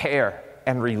care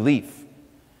and relief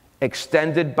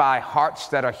extended by hearts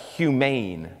that are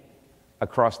humane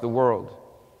across the world.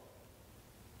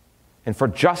 And for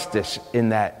justice in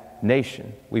that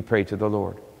nation, we pray to the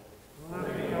Lord.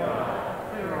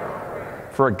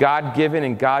 For a God-given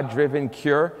and God-driven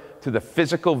cure to the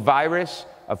physical virus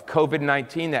of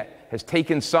COVID-19 that has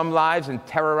taken some lives and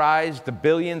terrorized the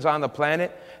billions on the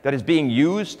planet, that is being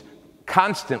used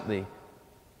constantly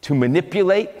to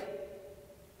manipulate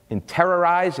and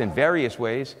terrorize in various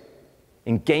ways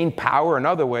and gain power in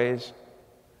other ways.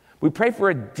 We pray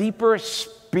for a deeper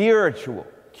spiritual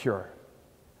cure,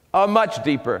 a much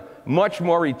deeper, much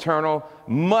more eternal,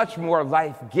 much more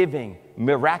life-giving,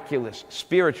 miraculous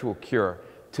spiritual cure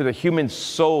to the human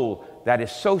soul that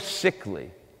is so sickly.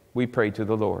 We pray to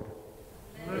the Lord.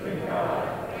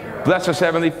 Bless us,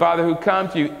 Heavenly Father, who come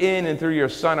to you in and through your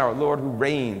Son, our Lord, who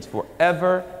reigns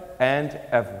forever and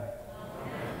ever.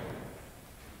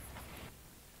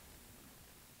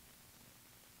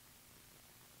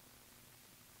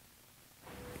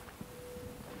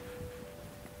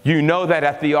 You know that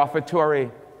at the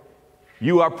offertory,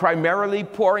 you are primarily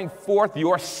pouring forth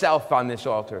yourself on this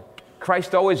altar.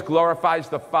 Christ always glorifies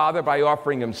the Father by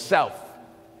offering himself.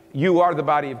 You are the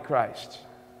body of Christ.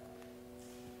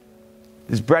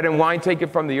 This bread and wine taken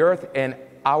from the earth and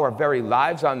our very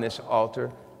lives on this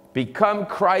altar become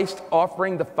Christ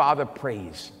offering the Father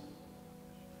praise.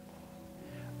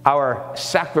 Our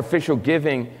sacrificial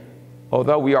giving,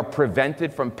 although we are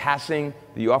prevented from passing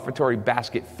the offertory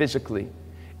basket physically,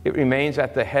 it remains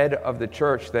at the head of the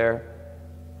church there.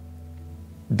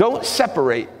 Don't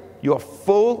separate your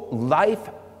full life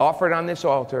offered on this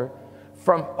altar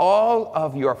from all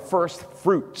of your first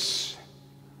fruits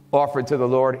offered to the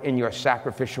Lord in your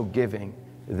sacrificial giving.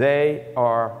 They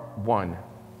are one.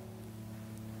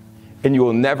 And you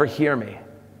will never hear me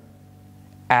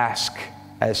ask,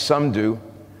 as some do,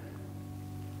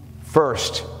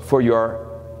 first for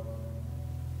your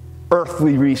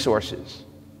earthly resources.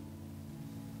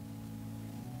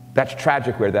 That's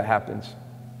tragic where that happens.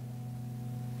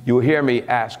 You will hear me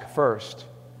ask first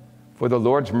for the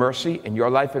Lord's mercy in your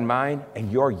life and mine, and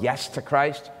your yes to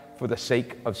Christ for the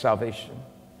sake of salvation.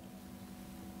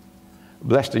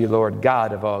 Blessed are you, Lord,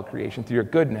 God of all creation. Through your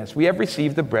goodness, we have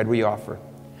received the bread we offer,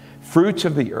 fruits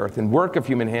of the earth and work of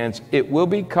human hands. It will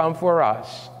become for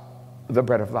us the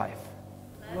bread of life.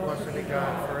 Blessed be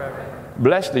God forever.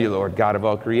 Blessed are you, Lord, God of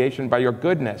all creation. By your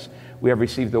goodness, we have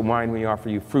received the wine we offer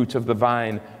you, fruits of the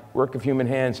vine, work of human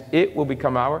hands. It will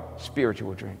become our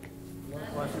spiritual drink.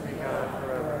 Blessed be God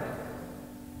forever.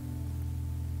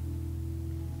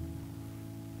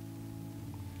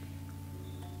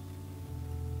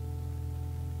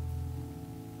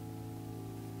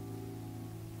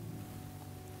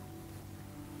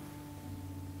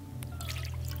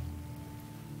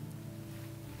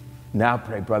 Now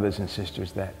pray, brothers and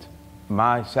sisters, that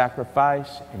my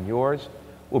sacrifice and yours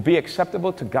will be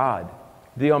acceptable to God,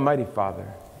 the Almighty Father.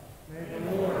 May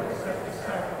the Lord accept the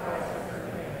sacrifice of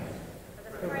your hands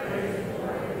for the praise and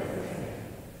glory of his name,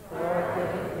 for our good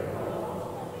and the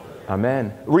whole.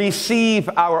 Amen. Receive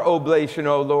our oblation,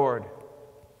 O Lord,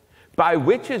 by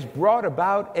which is brought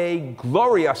about a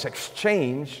glorious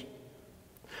exchange,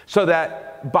 so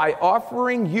that by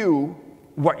offering you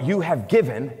what you have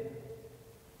given,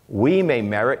 we may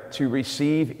merit to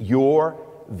receive your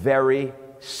very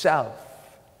self.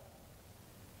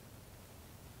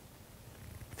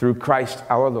 Through Christ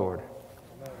our Lord.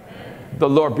 Amen. The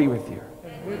Lord be with you.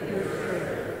 And with your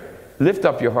spirit. Lift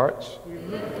up your hearts. We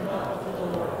lift them up to the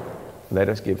Lord. Let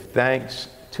us give thanks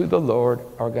to the Lord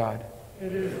our God.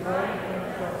 It is right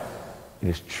and just. It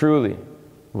is truly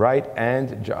right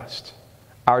and just.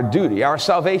 Our duty, our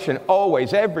salvation,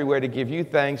 always, everywhere to give you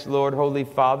thanks, Lord, Holy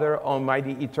Father,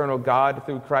 Almighty, Eternal God,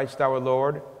 through Christ our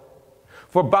Lord.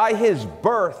 For by his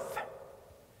birth,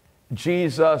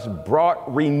 Jesus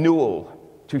brought renewal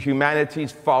to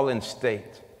humanity's fallen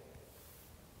state.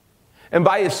 And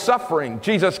by his suffering,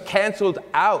 Jesus canceled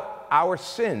out our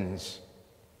sins.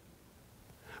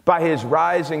 By his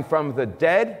rising from the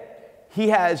dead, he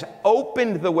has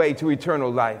opened the way to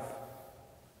eternal life.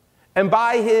 And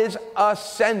by his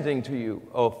ascending to you,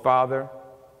 O Father,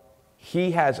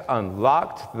 he has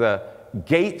unlocked the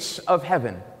gates of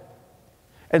heaven.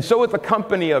 And so with the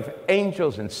company of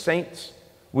angels and saints,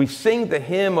 we sing the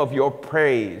hymn of your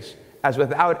praise, as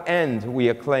without end we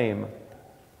acclaim.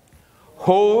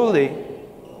 Holy,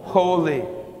 holy,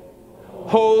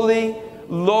 holy,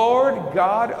 Lord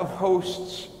God of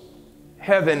hosts,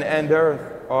 heaven and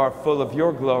earth are full of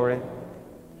your glory.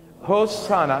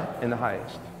 Hosanna in the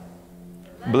highest.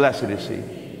 Blessed is he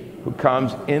who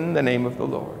comes in the name of the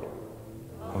Lord.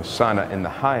 Hosanna in the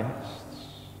highest.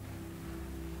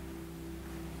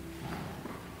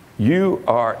 You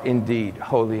are indeed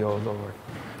holy, O Lord,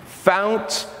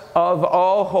 fount of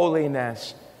all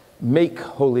holiness. Make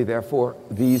holy, therefore,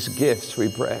 these gifts,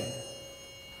 we pray,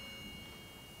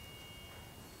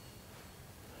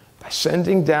 by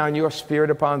sending down your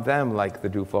Spirit upon them like the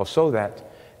dewfall, so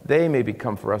that they may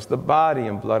become for us the body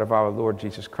and blood of our Lord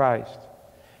Jesus Christ.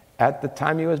 At the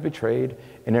time he was betrayed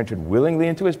and entered willingly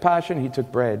into his passion, he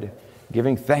took bread.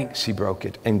 Giving thanks, he broke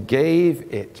it and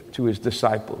gave it to his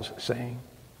disciples, saying,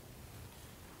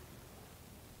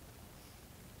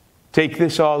 "Take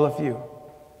this, all of you,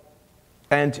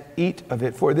 and eat of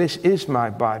it, for this is my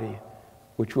body,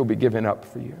 which will be given up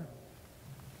for you."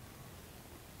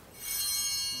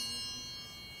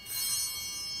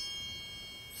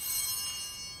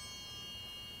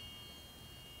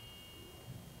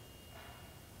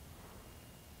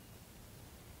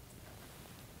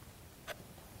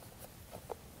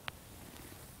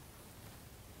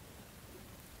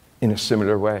 In a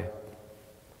similar way,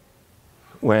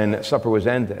 when supper was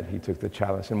ended, he took the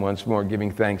chalice, and once more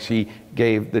giving thanks, he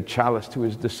gave the chalice to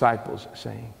his disciples,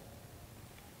 saying,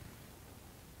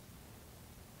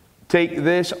 "Take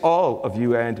this, all of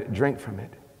you, and drink from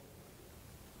it,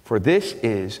 for this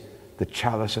is the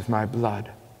chalice of my blood,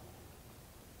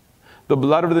 the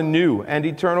blood of the new and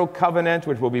eternal covenant,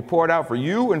 which will be poured out for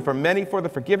you and for many for the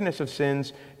forgiveness of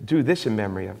sins. Do this in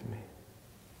memory of me."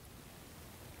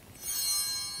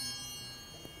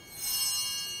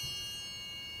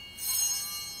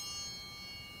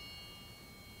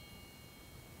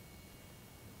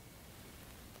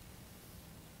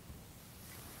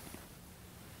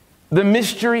 The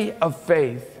mystery of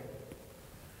faith.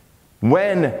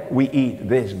 When we eat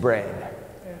this bread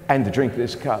and drink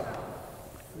this cup,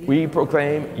 we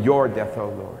proclaim your death, O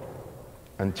Lord,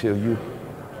 until you.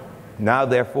 Now,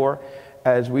 therefore,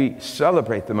 as we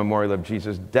celebrate the memorial of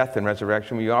Jesus' death and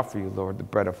resurrection, we offer you, Lord, the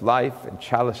bread of life and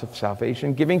chalice of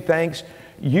salvation, giving thanks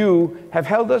you have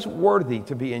held us worthy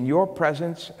to be in your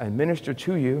presence and minister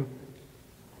to you.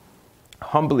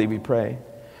 Humbly we pray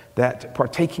that,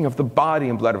 partaking of the body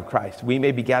and blood of Christ, we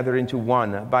may be gathered into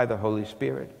one by the Holy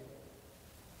Spirit.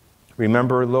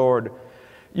 Remember, Lord,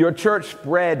 your church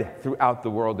spread throughout the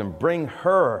world, and bring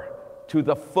her to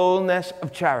the fullness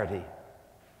of charity.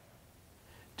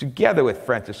 together with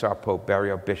Francis our Pope, Barry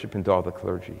our Bishop, and all the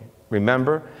clergy.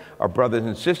 Remember our brothers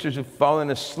and sisters who've fallen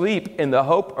asleep in the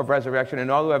hope of resurrection, and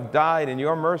all who have died in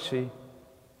your mercy.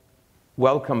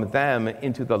 Welcome them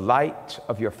into the light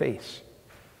of your face.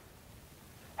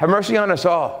 Have mercy on us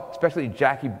all, especially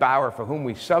Jackie Bauer, for whom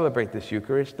we celebrate this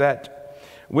Eucharist, that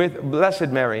with Blessed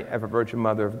Mary, ever Virgin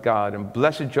Mother of God, and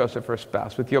Blessed Joseph, her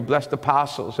spouse, with your blessed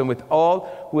apostles, and with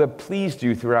all who have pleased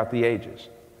you throughout the ages,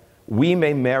 we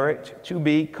may merit to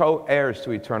be co-heirs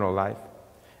to eternal life,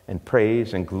 and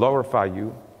praise and glorify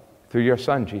you through your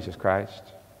Son, Jesus Christ.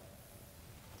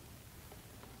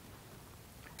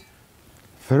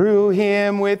 Through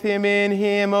him, with him, in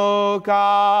him, O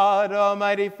God,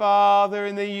 Almighty Father,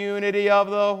 in the unity of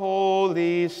the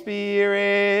Holy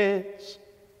Spirit,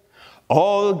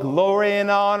 all glory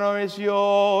and honor is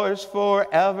yours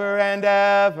forever and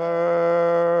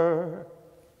ever.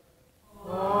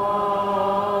 Amen.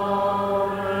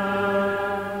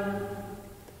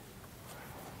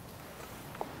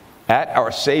 At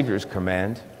our Savior's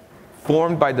command,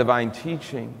 formed by divine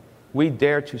teaching, we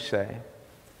dare to say,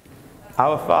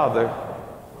 Our Father,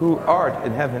 who art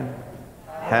in heaven,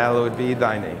 hallowed be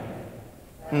thy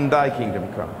name. Thy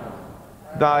kingdom come,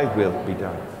 thy will be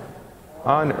done,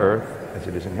 on earth as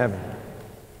it is in heaven.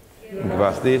 And give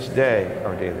us this day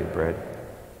our daily bread.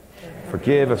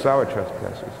 Forgive us our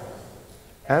trespasses,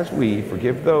 as we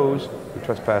forgive those who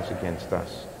trespass against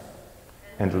us.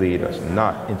 And lead us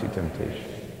not into temptation,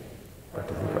 but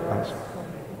deliver us.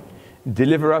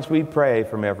 Deliver us, we pray,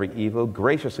 from every evil.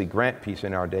 Graciously grant peace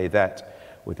in our day,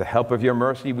 that, with the help of your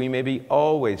mercy, we may be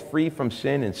always free from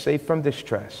sin and safe from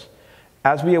distress,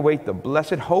 as we await the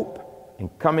blessed hope and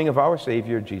coming of our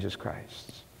Savior, Jesus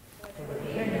Christ.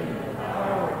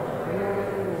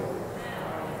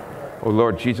 O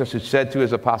Lord Jesus, who said to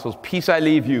his apostles, Peace I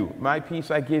leave you, my peace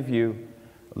I give you.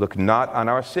 Look not on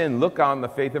our sin, look on the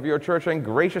faith of your church, and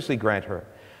graciously grant her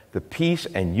the peace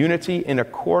and unity in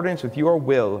accordance with your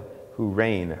will, who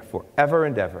reign forever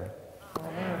and ever.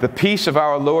 Amen. The peace of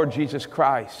our Lord Jesus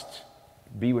Christ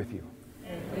be with you.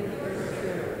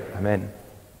 Amen.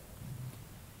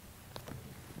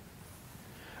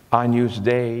 Agnus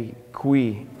Dei,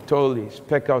 qui tollis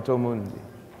peccato mundi,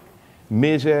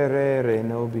 miserere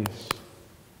nobis.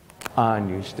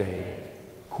 Agnus Dei,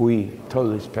 qui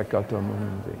tollis peccato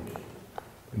mundi,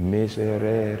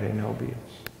 miserere nobis.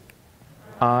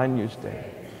 Agnus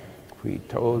Dei, qui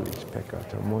tollis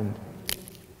peccato mundi,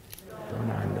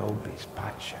 dona nobis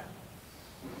pace.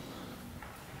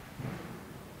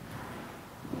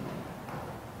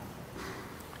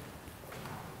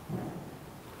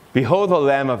 Behold the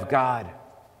Lamb of God,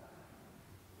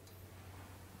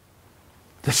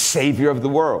 the Savior of the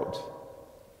world,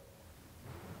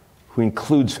 who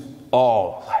includes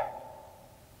all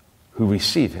who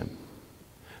receive him.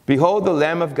 Behold the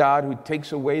Lamb of God, who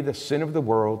takes away the sin of the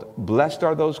world. Blessed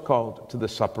are those called to the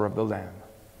supper of the Lamb.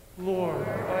 Lord,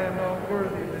 I am not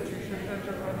worthy that you should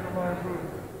enter under my roof,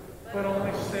 but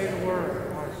only say the word,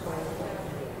 and my soul will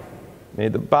live. May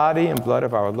the body and blood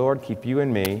of our Lord keep you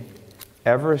and me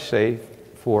ever safe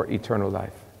for eternal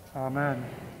life. Amen.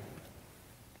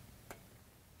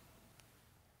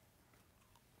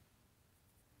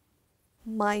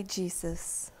 My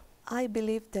Jesus, I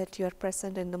believe that you are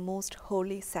present in the most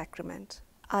holy sacrament.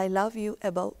 I love you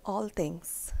above all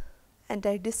things, and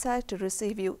I desire to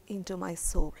receive you into my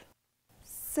soul.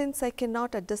 Since I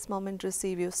cannot at this moment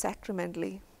receive you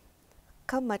sacramentally,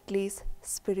 come at least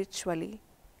spiritually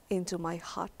into my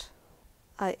heart.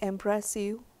 I embrace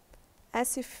you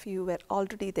as if you were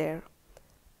already there,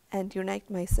 and unite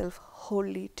myself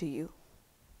wholly to you.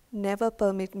 Never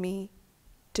permit me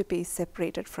to be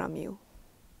separated from you.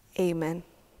 Amen.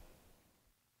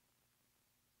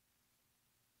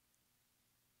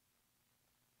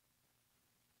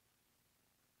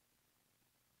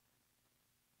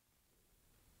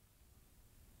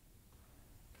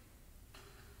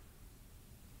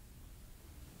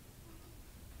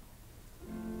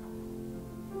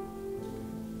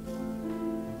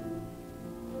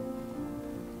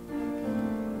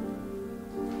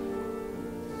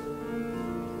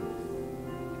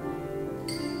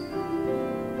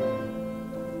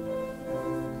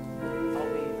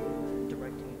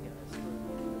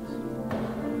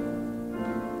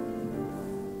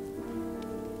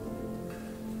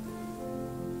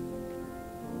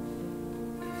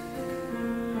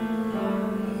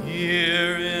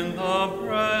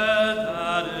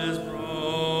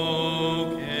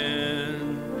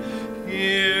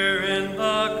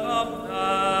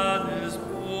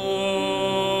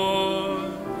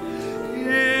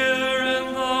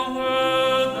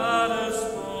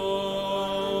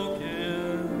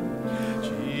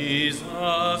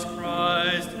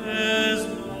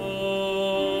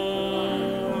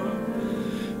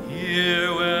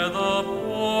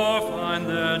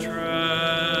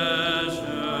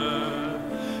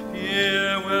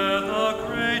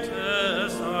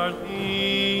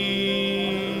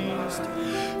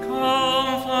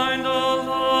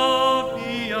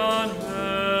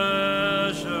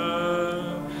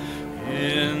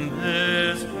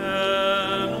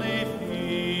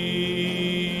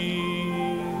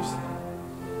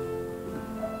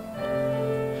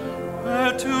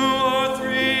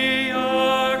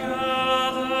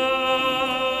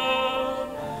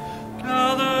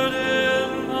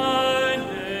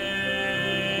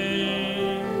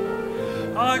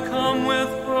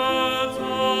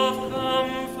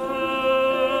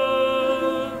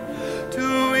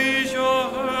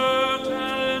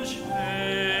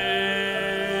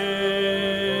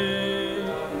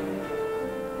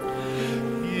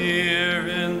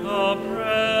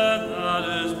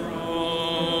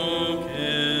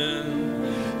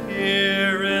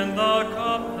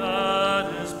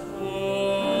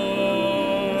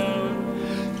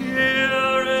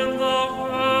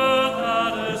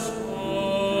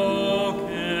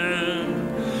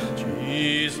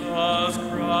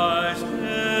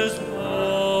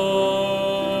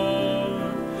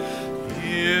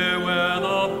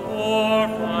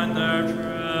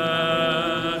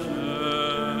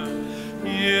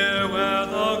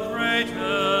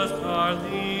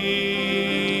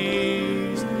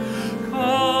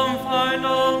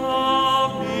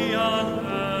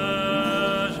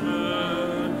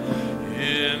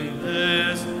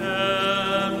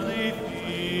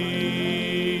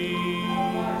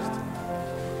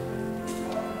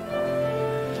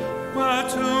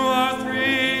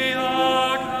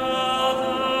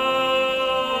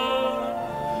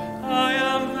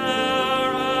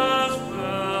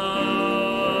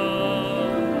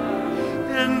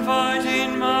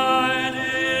 inviting my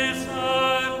disciples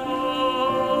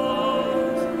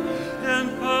in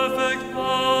perfect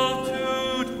love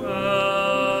to dwell.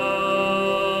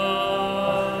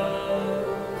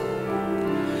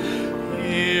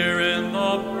 Here in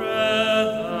the bread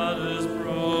that is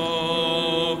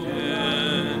broken,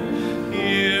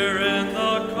 here in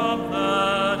the cup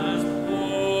that is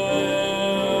poured,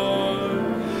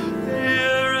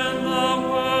 here in the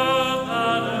word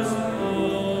that is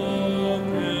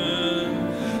spoken,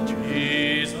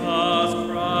 Jesus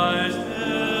Christ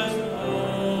is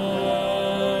Lord.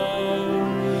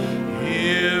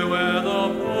 Here where the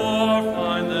poor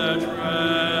find their treasure,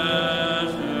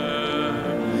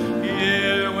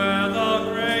 here where the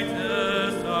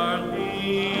greatest are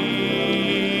least,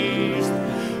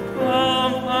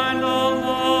 come find a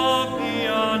love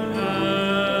beyond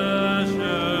measure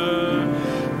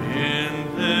in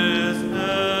this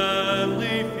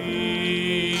heavenly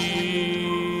feast.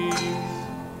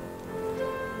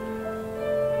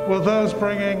 Will those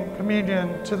bringing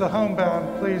communion to the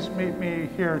homebound please meet me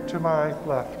here to my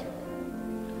left?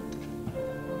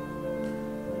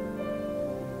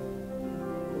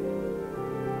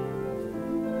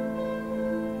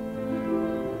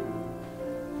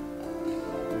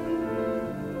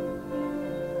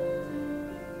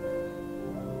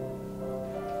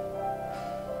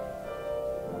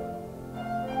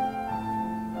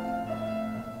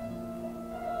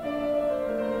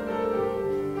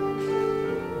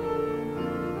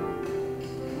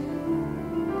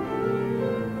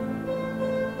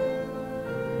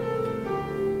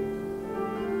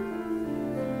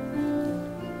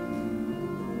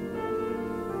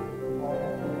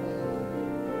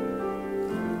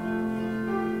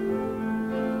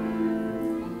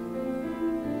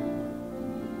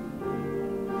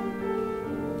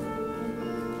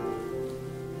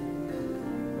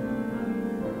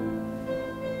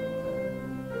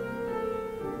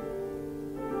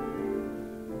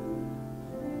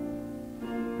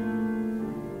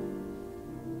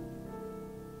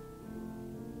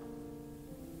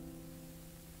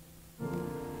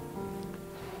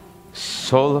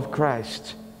 Soul of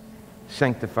Christ,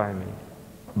 sanctify me.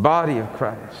 Body of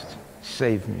Christ,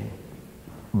 save me.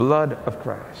 Blood of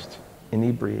Christ,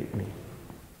 inebriate me.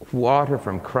 Water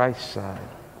from Christ's side,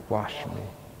 wash me.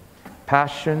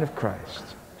 Passion of Christ,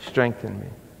 strengthen me.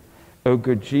 O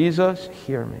good Jesus,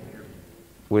 hear me.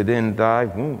 Within thy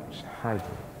wounds, hide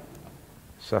me.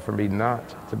 Suffer me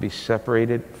not to be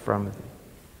separated from thee.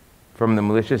 From the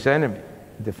malicious enemy,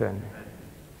 defend me.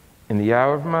 In the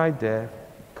hour of my death,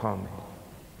 call me,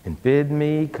 and bid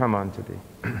me come unto thee,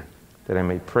 that I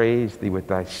may praise thee with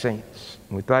thy saints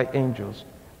and with thy angels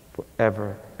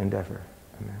forever and ever.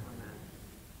 Amen.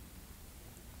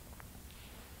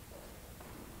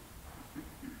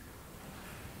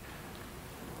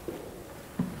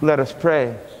 Let us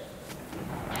pray.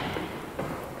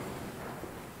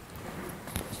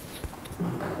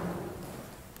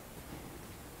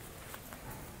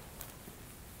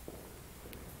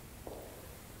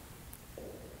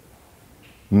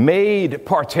 Made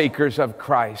partakers of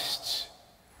Christ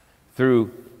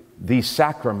through these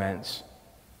sacraments,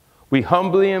 we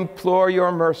humbly implore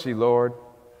your mercy, Lord,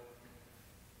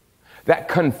 that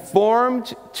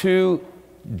conformed to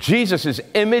Jesus'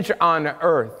 image on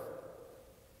earth,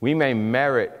 we may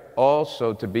merit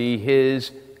also to be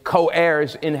his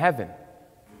co-heirs in heaven,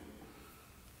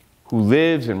 who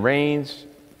lives and reigns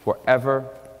forever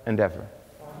and ever.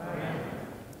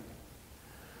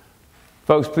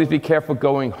 Folks, please be careful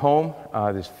going home.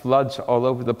 There's floods all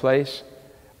over the place.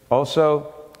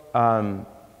 Also,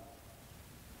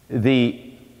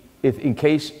 if in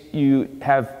case you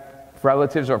have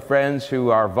relatives or friends who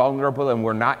are vulnerable and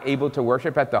were not able to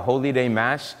worship at the Holy Day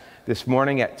Mass this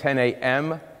morning at 10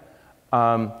 a.m.,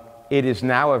 it is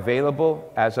now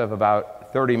available as of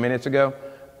about 30 minutes ago.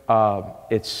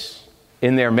 It's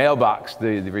in their mailbox,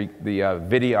 the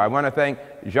video. I want to thank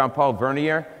Jean-Paul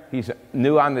Vernier. He's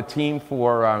new on the team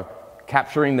for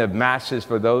capturing the masses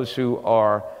for those who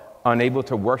are unable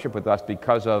to worship with us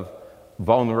because of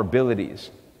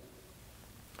vulnerabilities.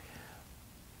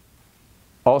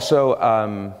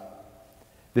 Also,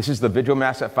 this is the Vigil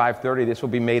Mass at 5:30. This will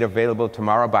be made available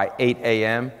tomorrow by 8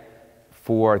 a.m.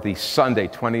 for the Sunday,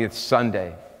 20th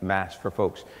Sunday Mass for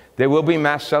folks. There will be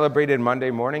Mass celebrated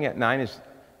Monday morning at 9.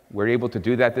 We're able to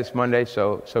do that this Monday,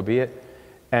 so be it.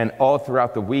 And all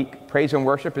throughout the week. Praise and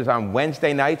worship is on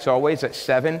Wednesday nights, always at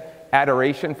 7.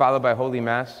 Adoration, followed by Holy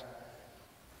Mass.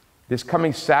 This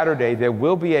coming Saturday, there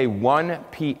will be a 1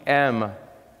 p.m.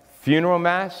 funeral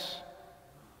Mass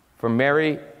for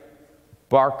Mary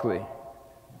Berkeley.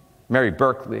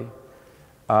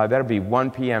 That'll be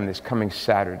 1 p.m. this coming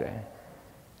Saturday.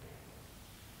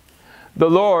 The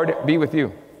Lord be with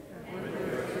you.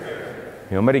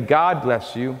 Almighty God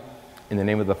bless you. In the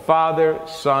name of the Father,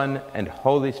 Son, and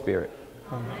Holy Spirit.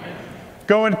 Amen.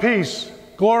 Go in peace,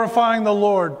 glorifying the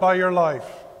Lord by your life.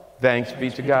 Thanks be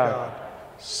to God.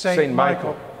 Saint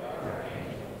Michael.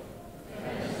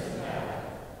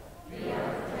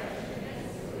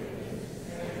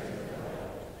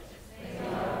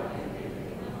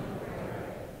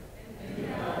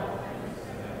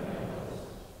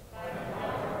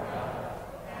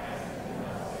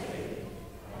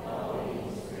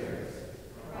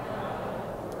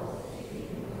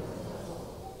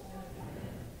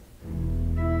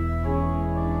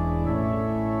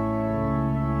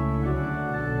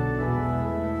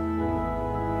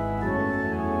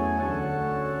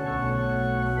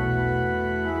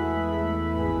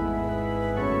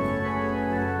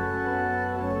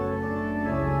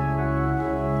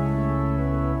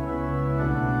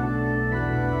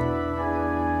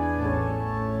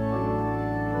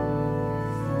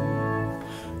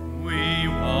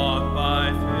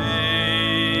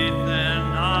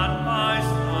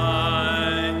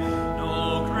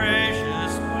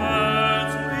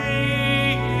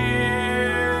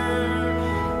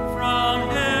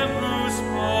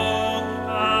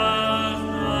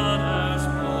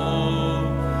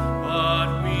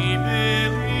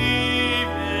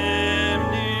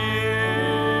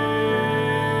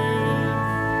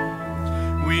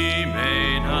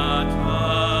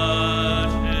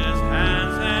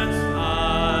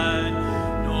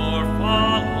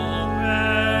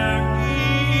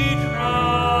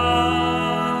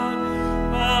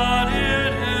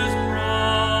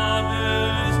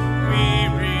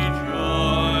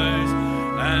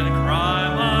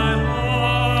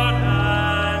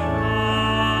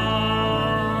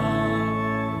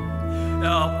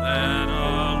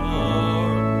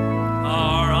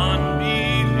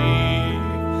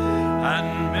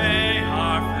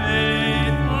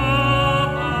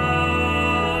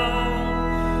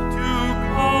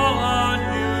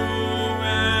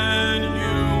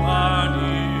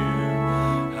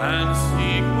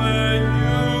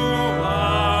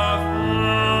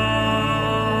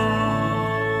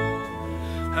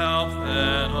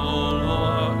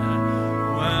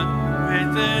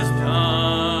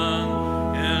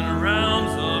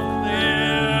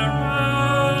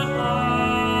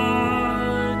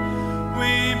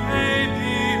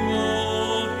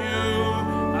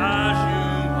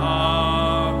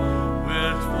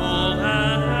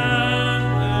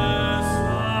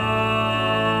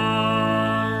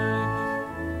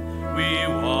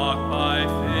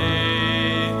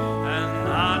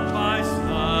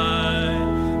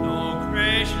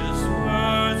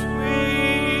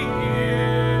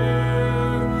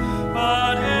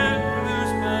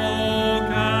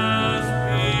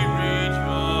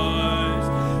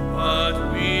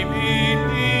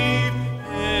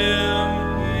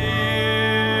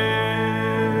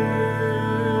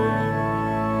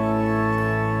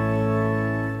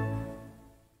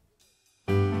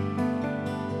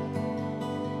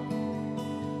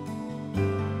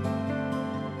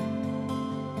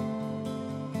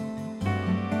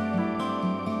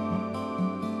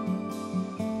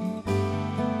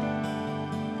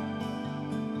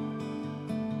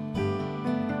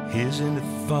 Isn't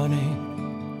it funny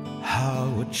how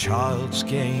a child's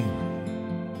game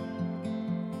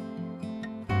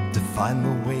to find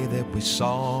the way that we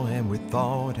saw and we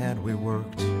thought and we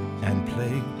worked and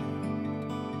played,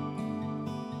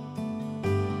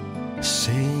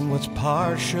 seeing what's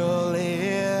partial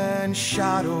in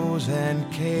shadows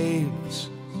and caves.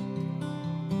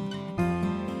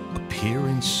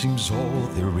 Appearance seems all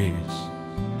there is,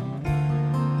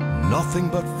 nothing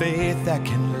but faith that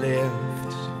can lift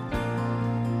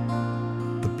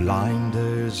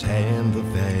blinders and the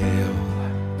veil.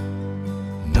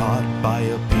 Not by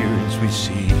appearance we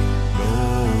see,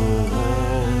 no,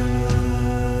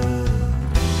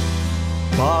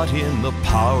 but in the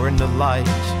power and the light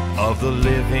of the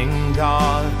living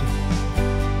God.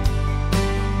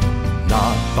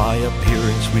 Not by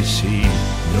appearance we see,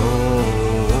 no.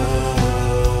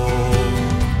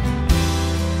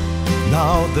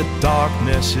 Now the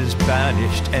darkness is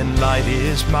banished and light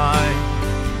is mine.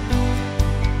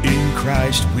 In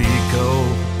Christ we go.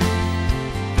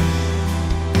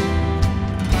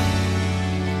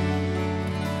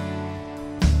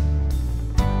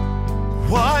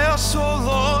 Why else, oh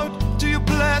Lord, do you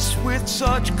bless with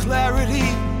such clarity?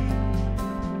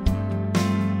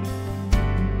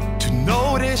 To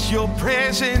notice your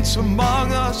presence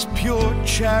among us, pure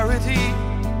charity.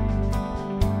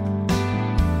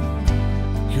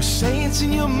 Your saints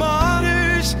and your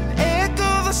martyrs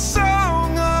echo the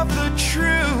song of the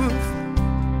truth.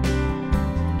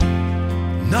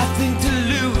 Nothing to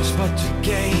lose but to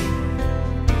gain,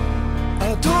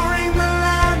 adoring the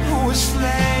Lamb who was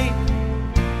slain,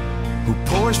 who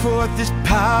pours forth His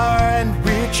power and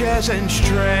riches and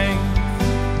strength.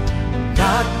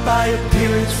 Not by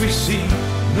appearance we see,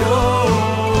 no,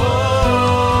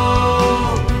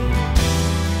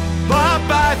 but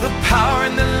by the power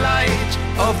and the light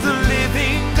of the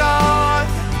living God.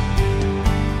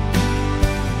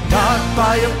 Not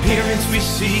by appearance we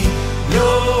see, no.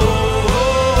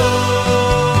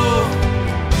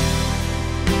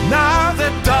 Now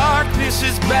that darkness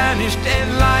is banished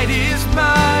and light is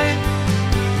mine,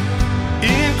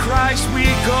 in Christ we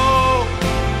go.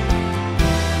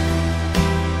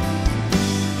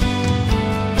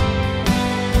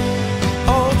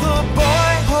 Oh, the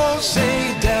boy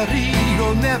Jose Del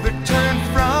Rio never turned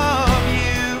from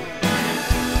you,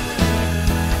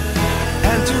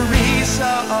 and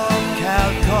Teresa of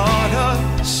Calcutta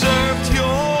served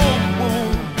your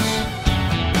wounds,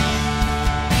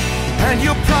 and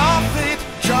your prophet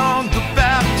John the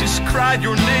Baptist cried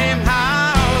your name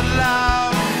out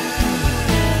loud,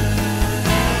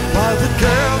 while the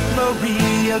girl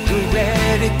Maria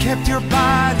Goretti kept your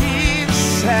body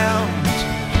sound.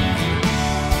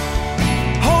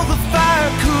 Oh, the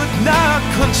fire could not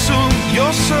consume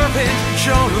your servant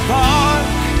Joan of Arc,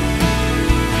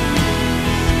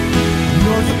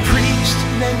 nor the priest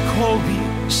named Colby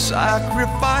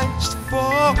sacrificed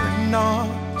for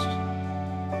naught.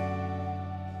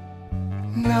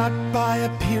 Not by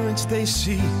appearance they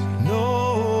see, no,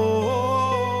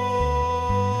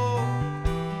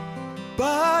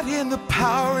 but in the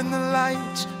power and the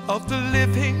light of the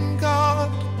living God.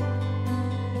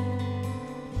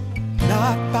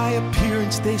 Not by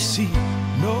appearance they see,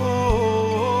 no.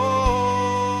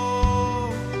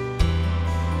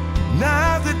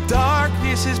 Now the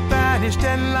darkness is banished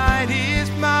and light is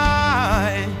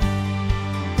mine.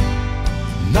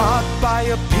 Not by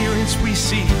appearance we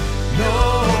see, no,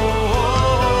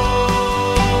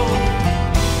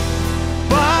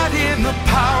 but in the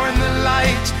power and the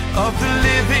light of the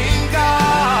living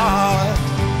God.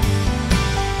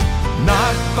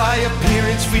 Not by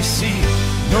appearance we see,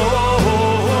 no.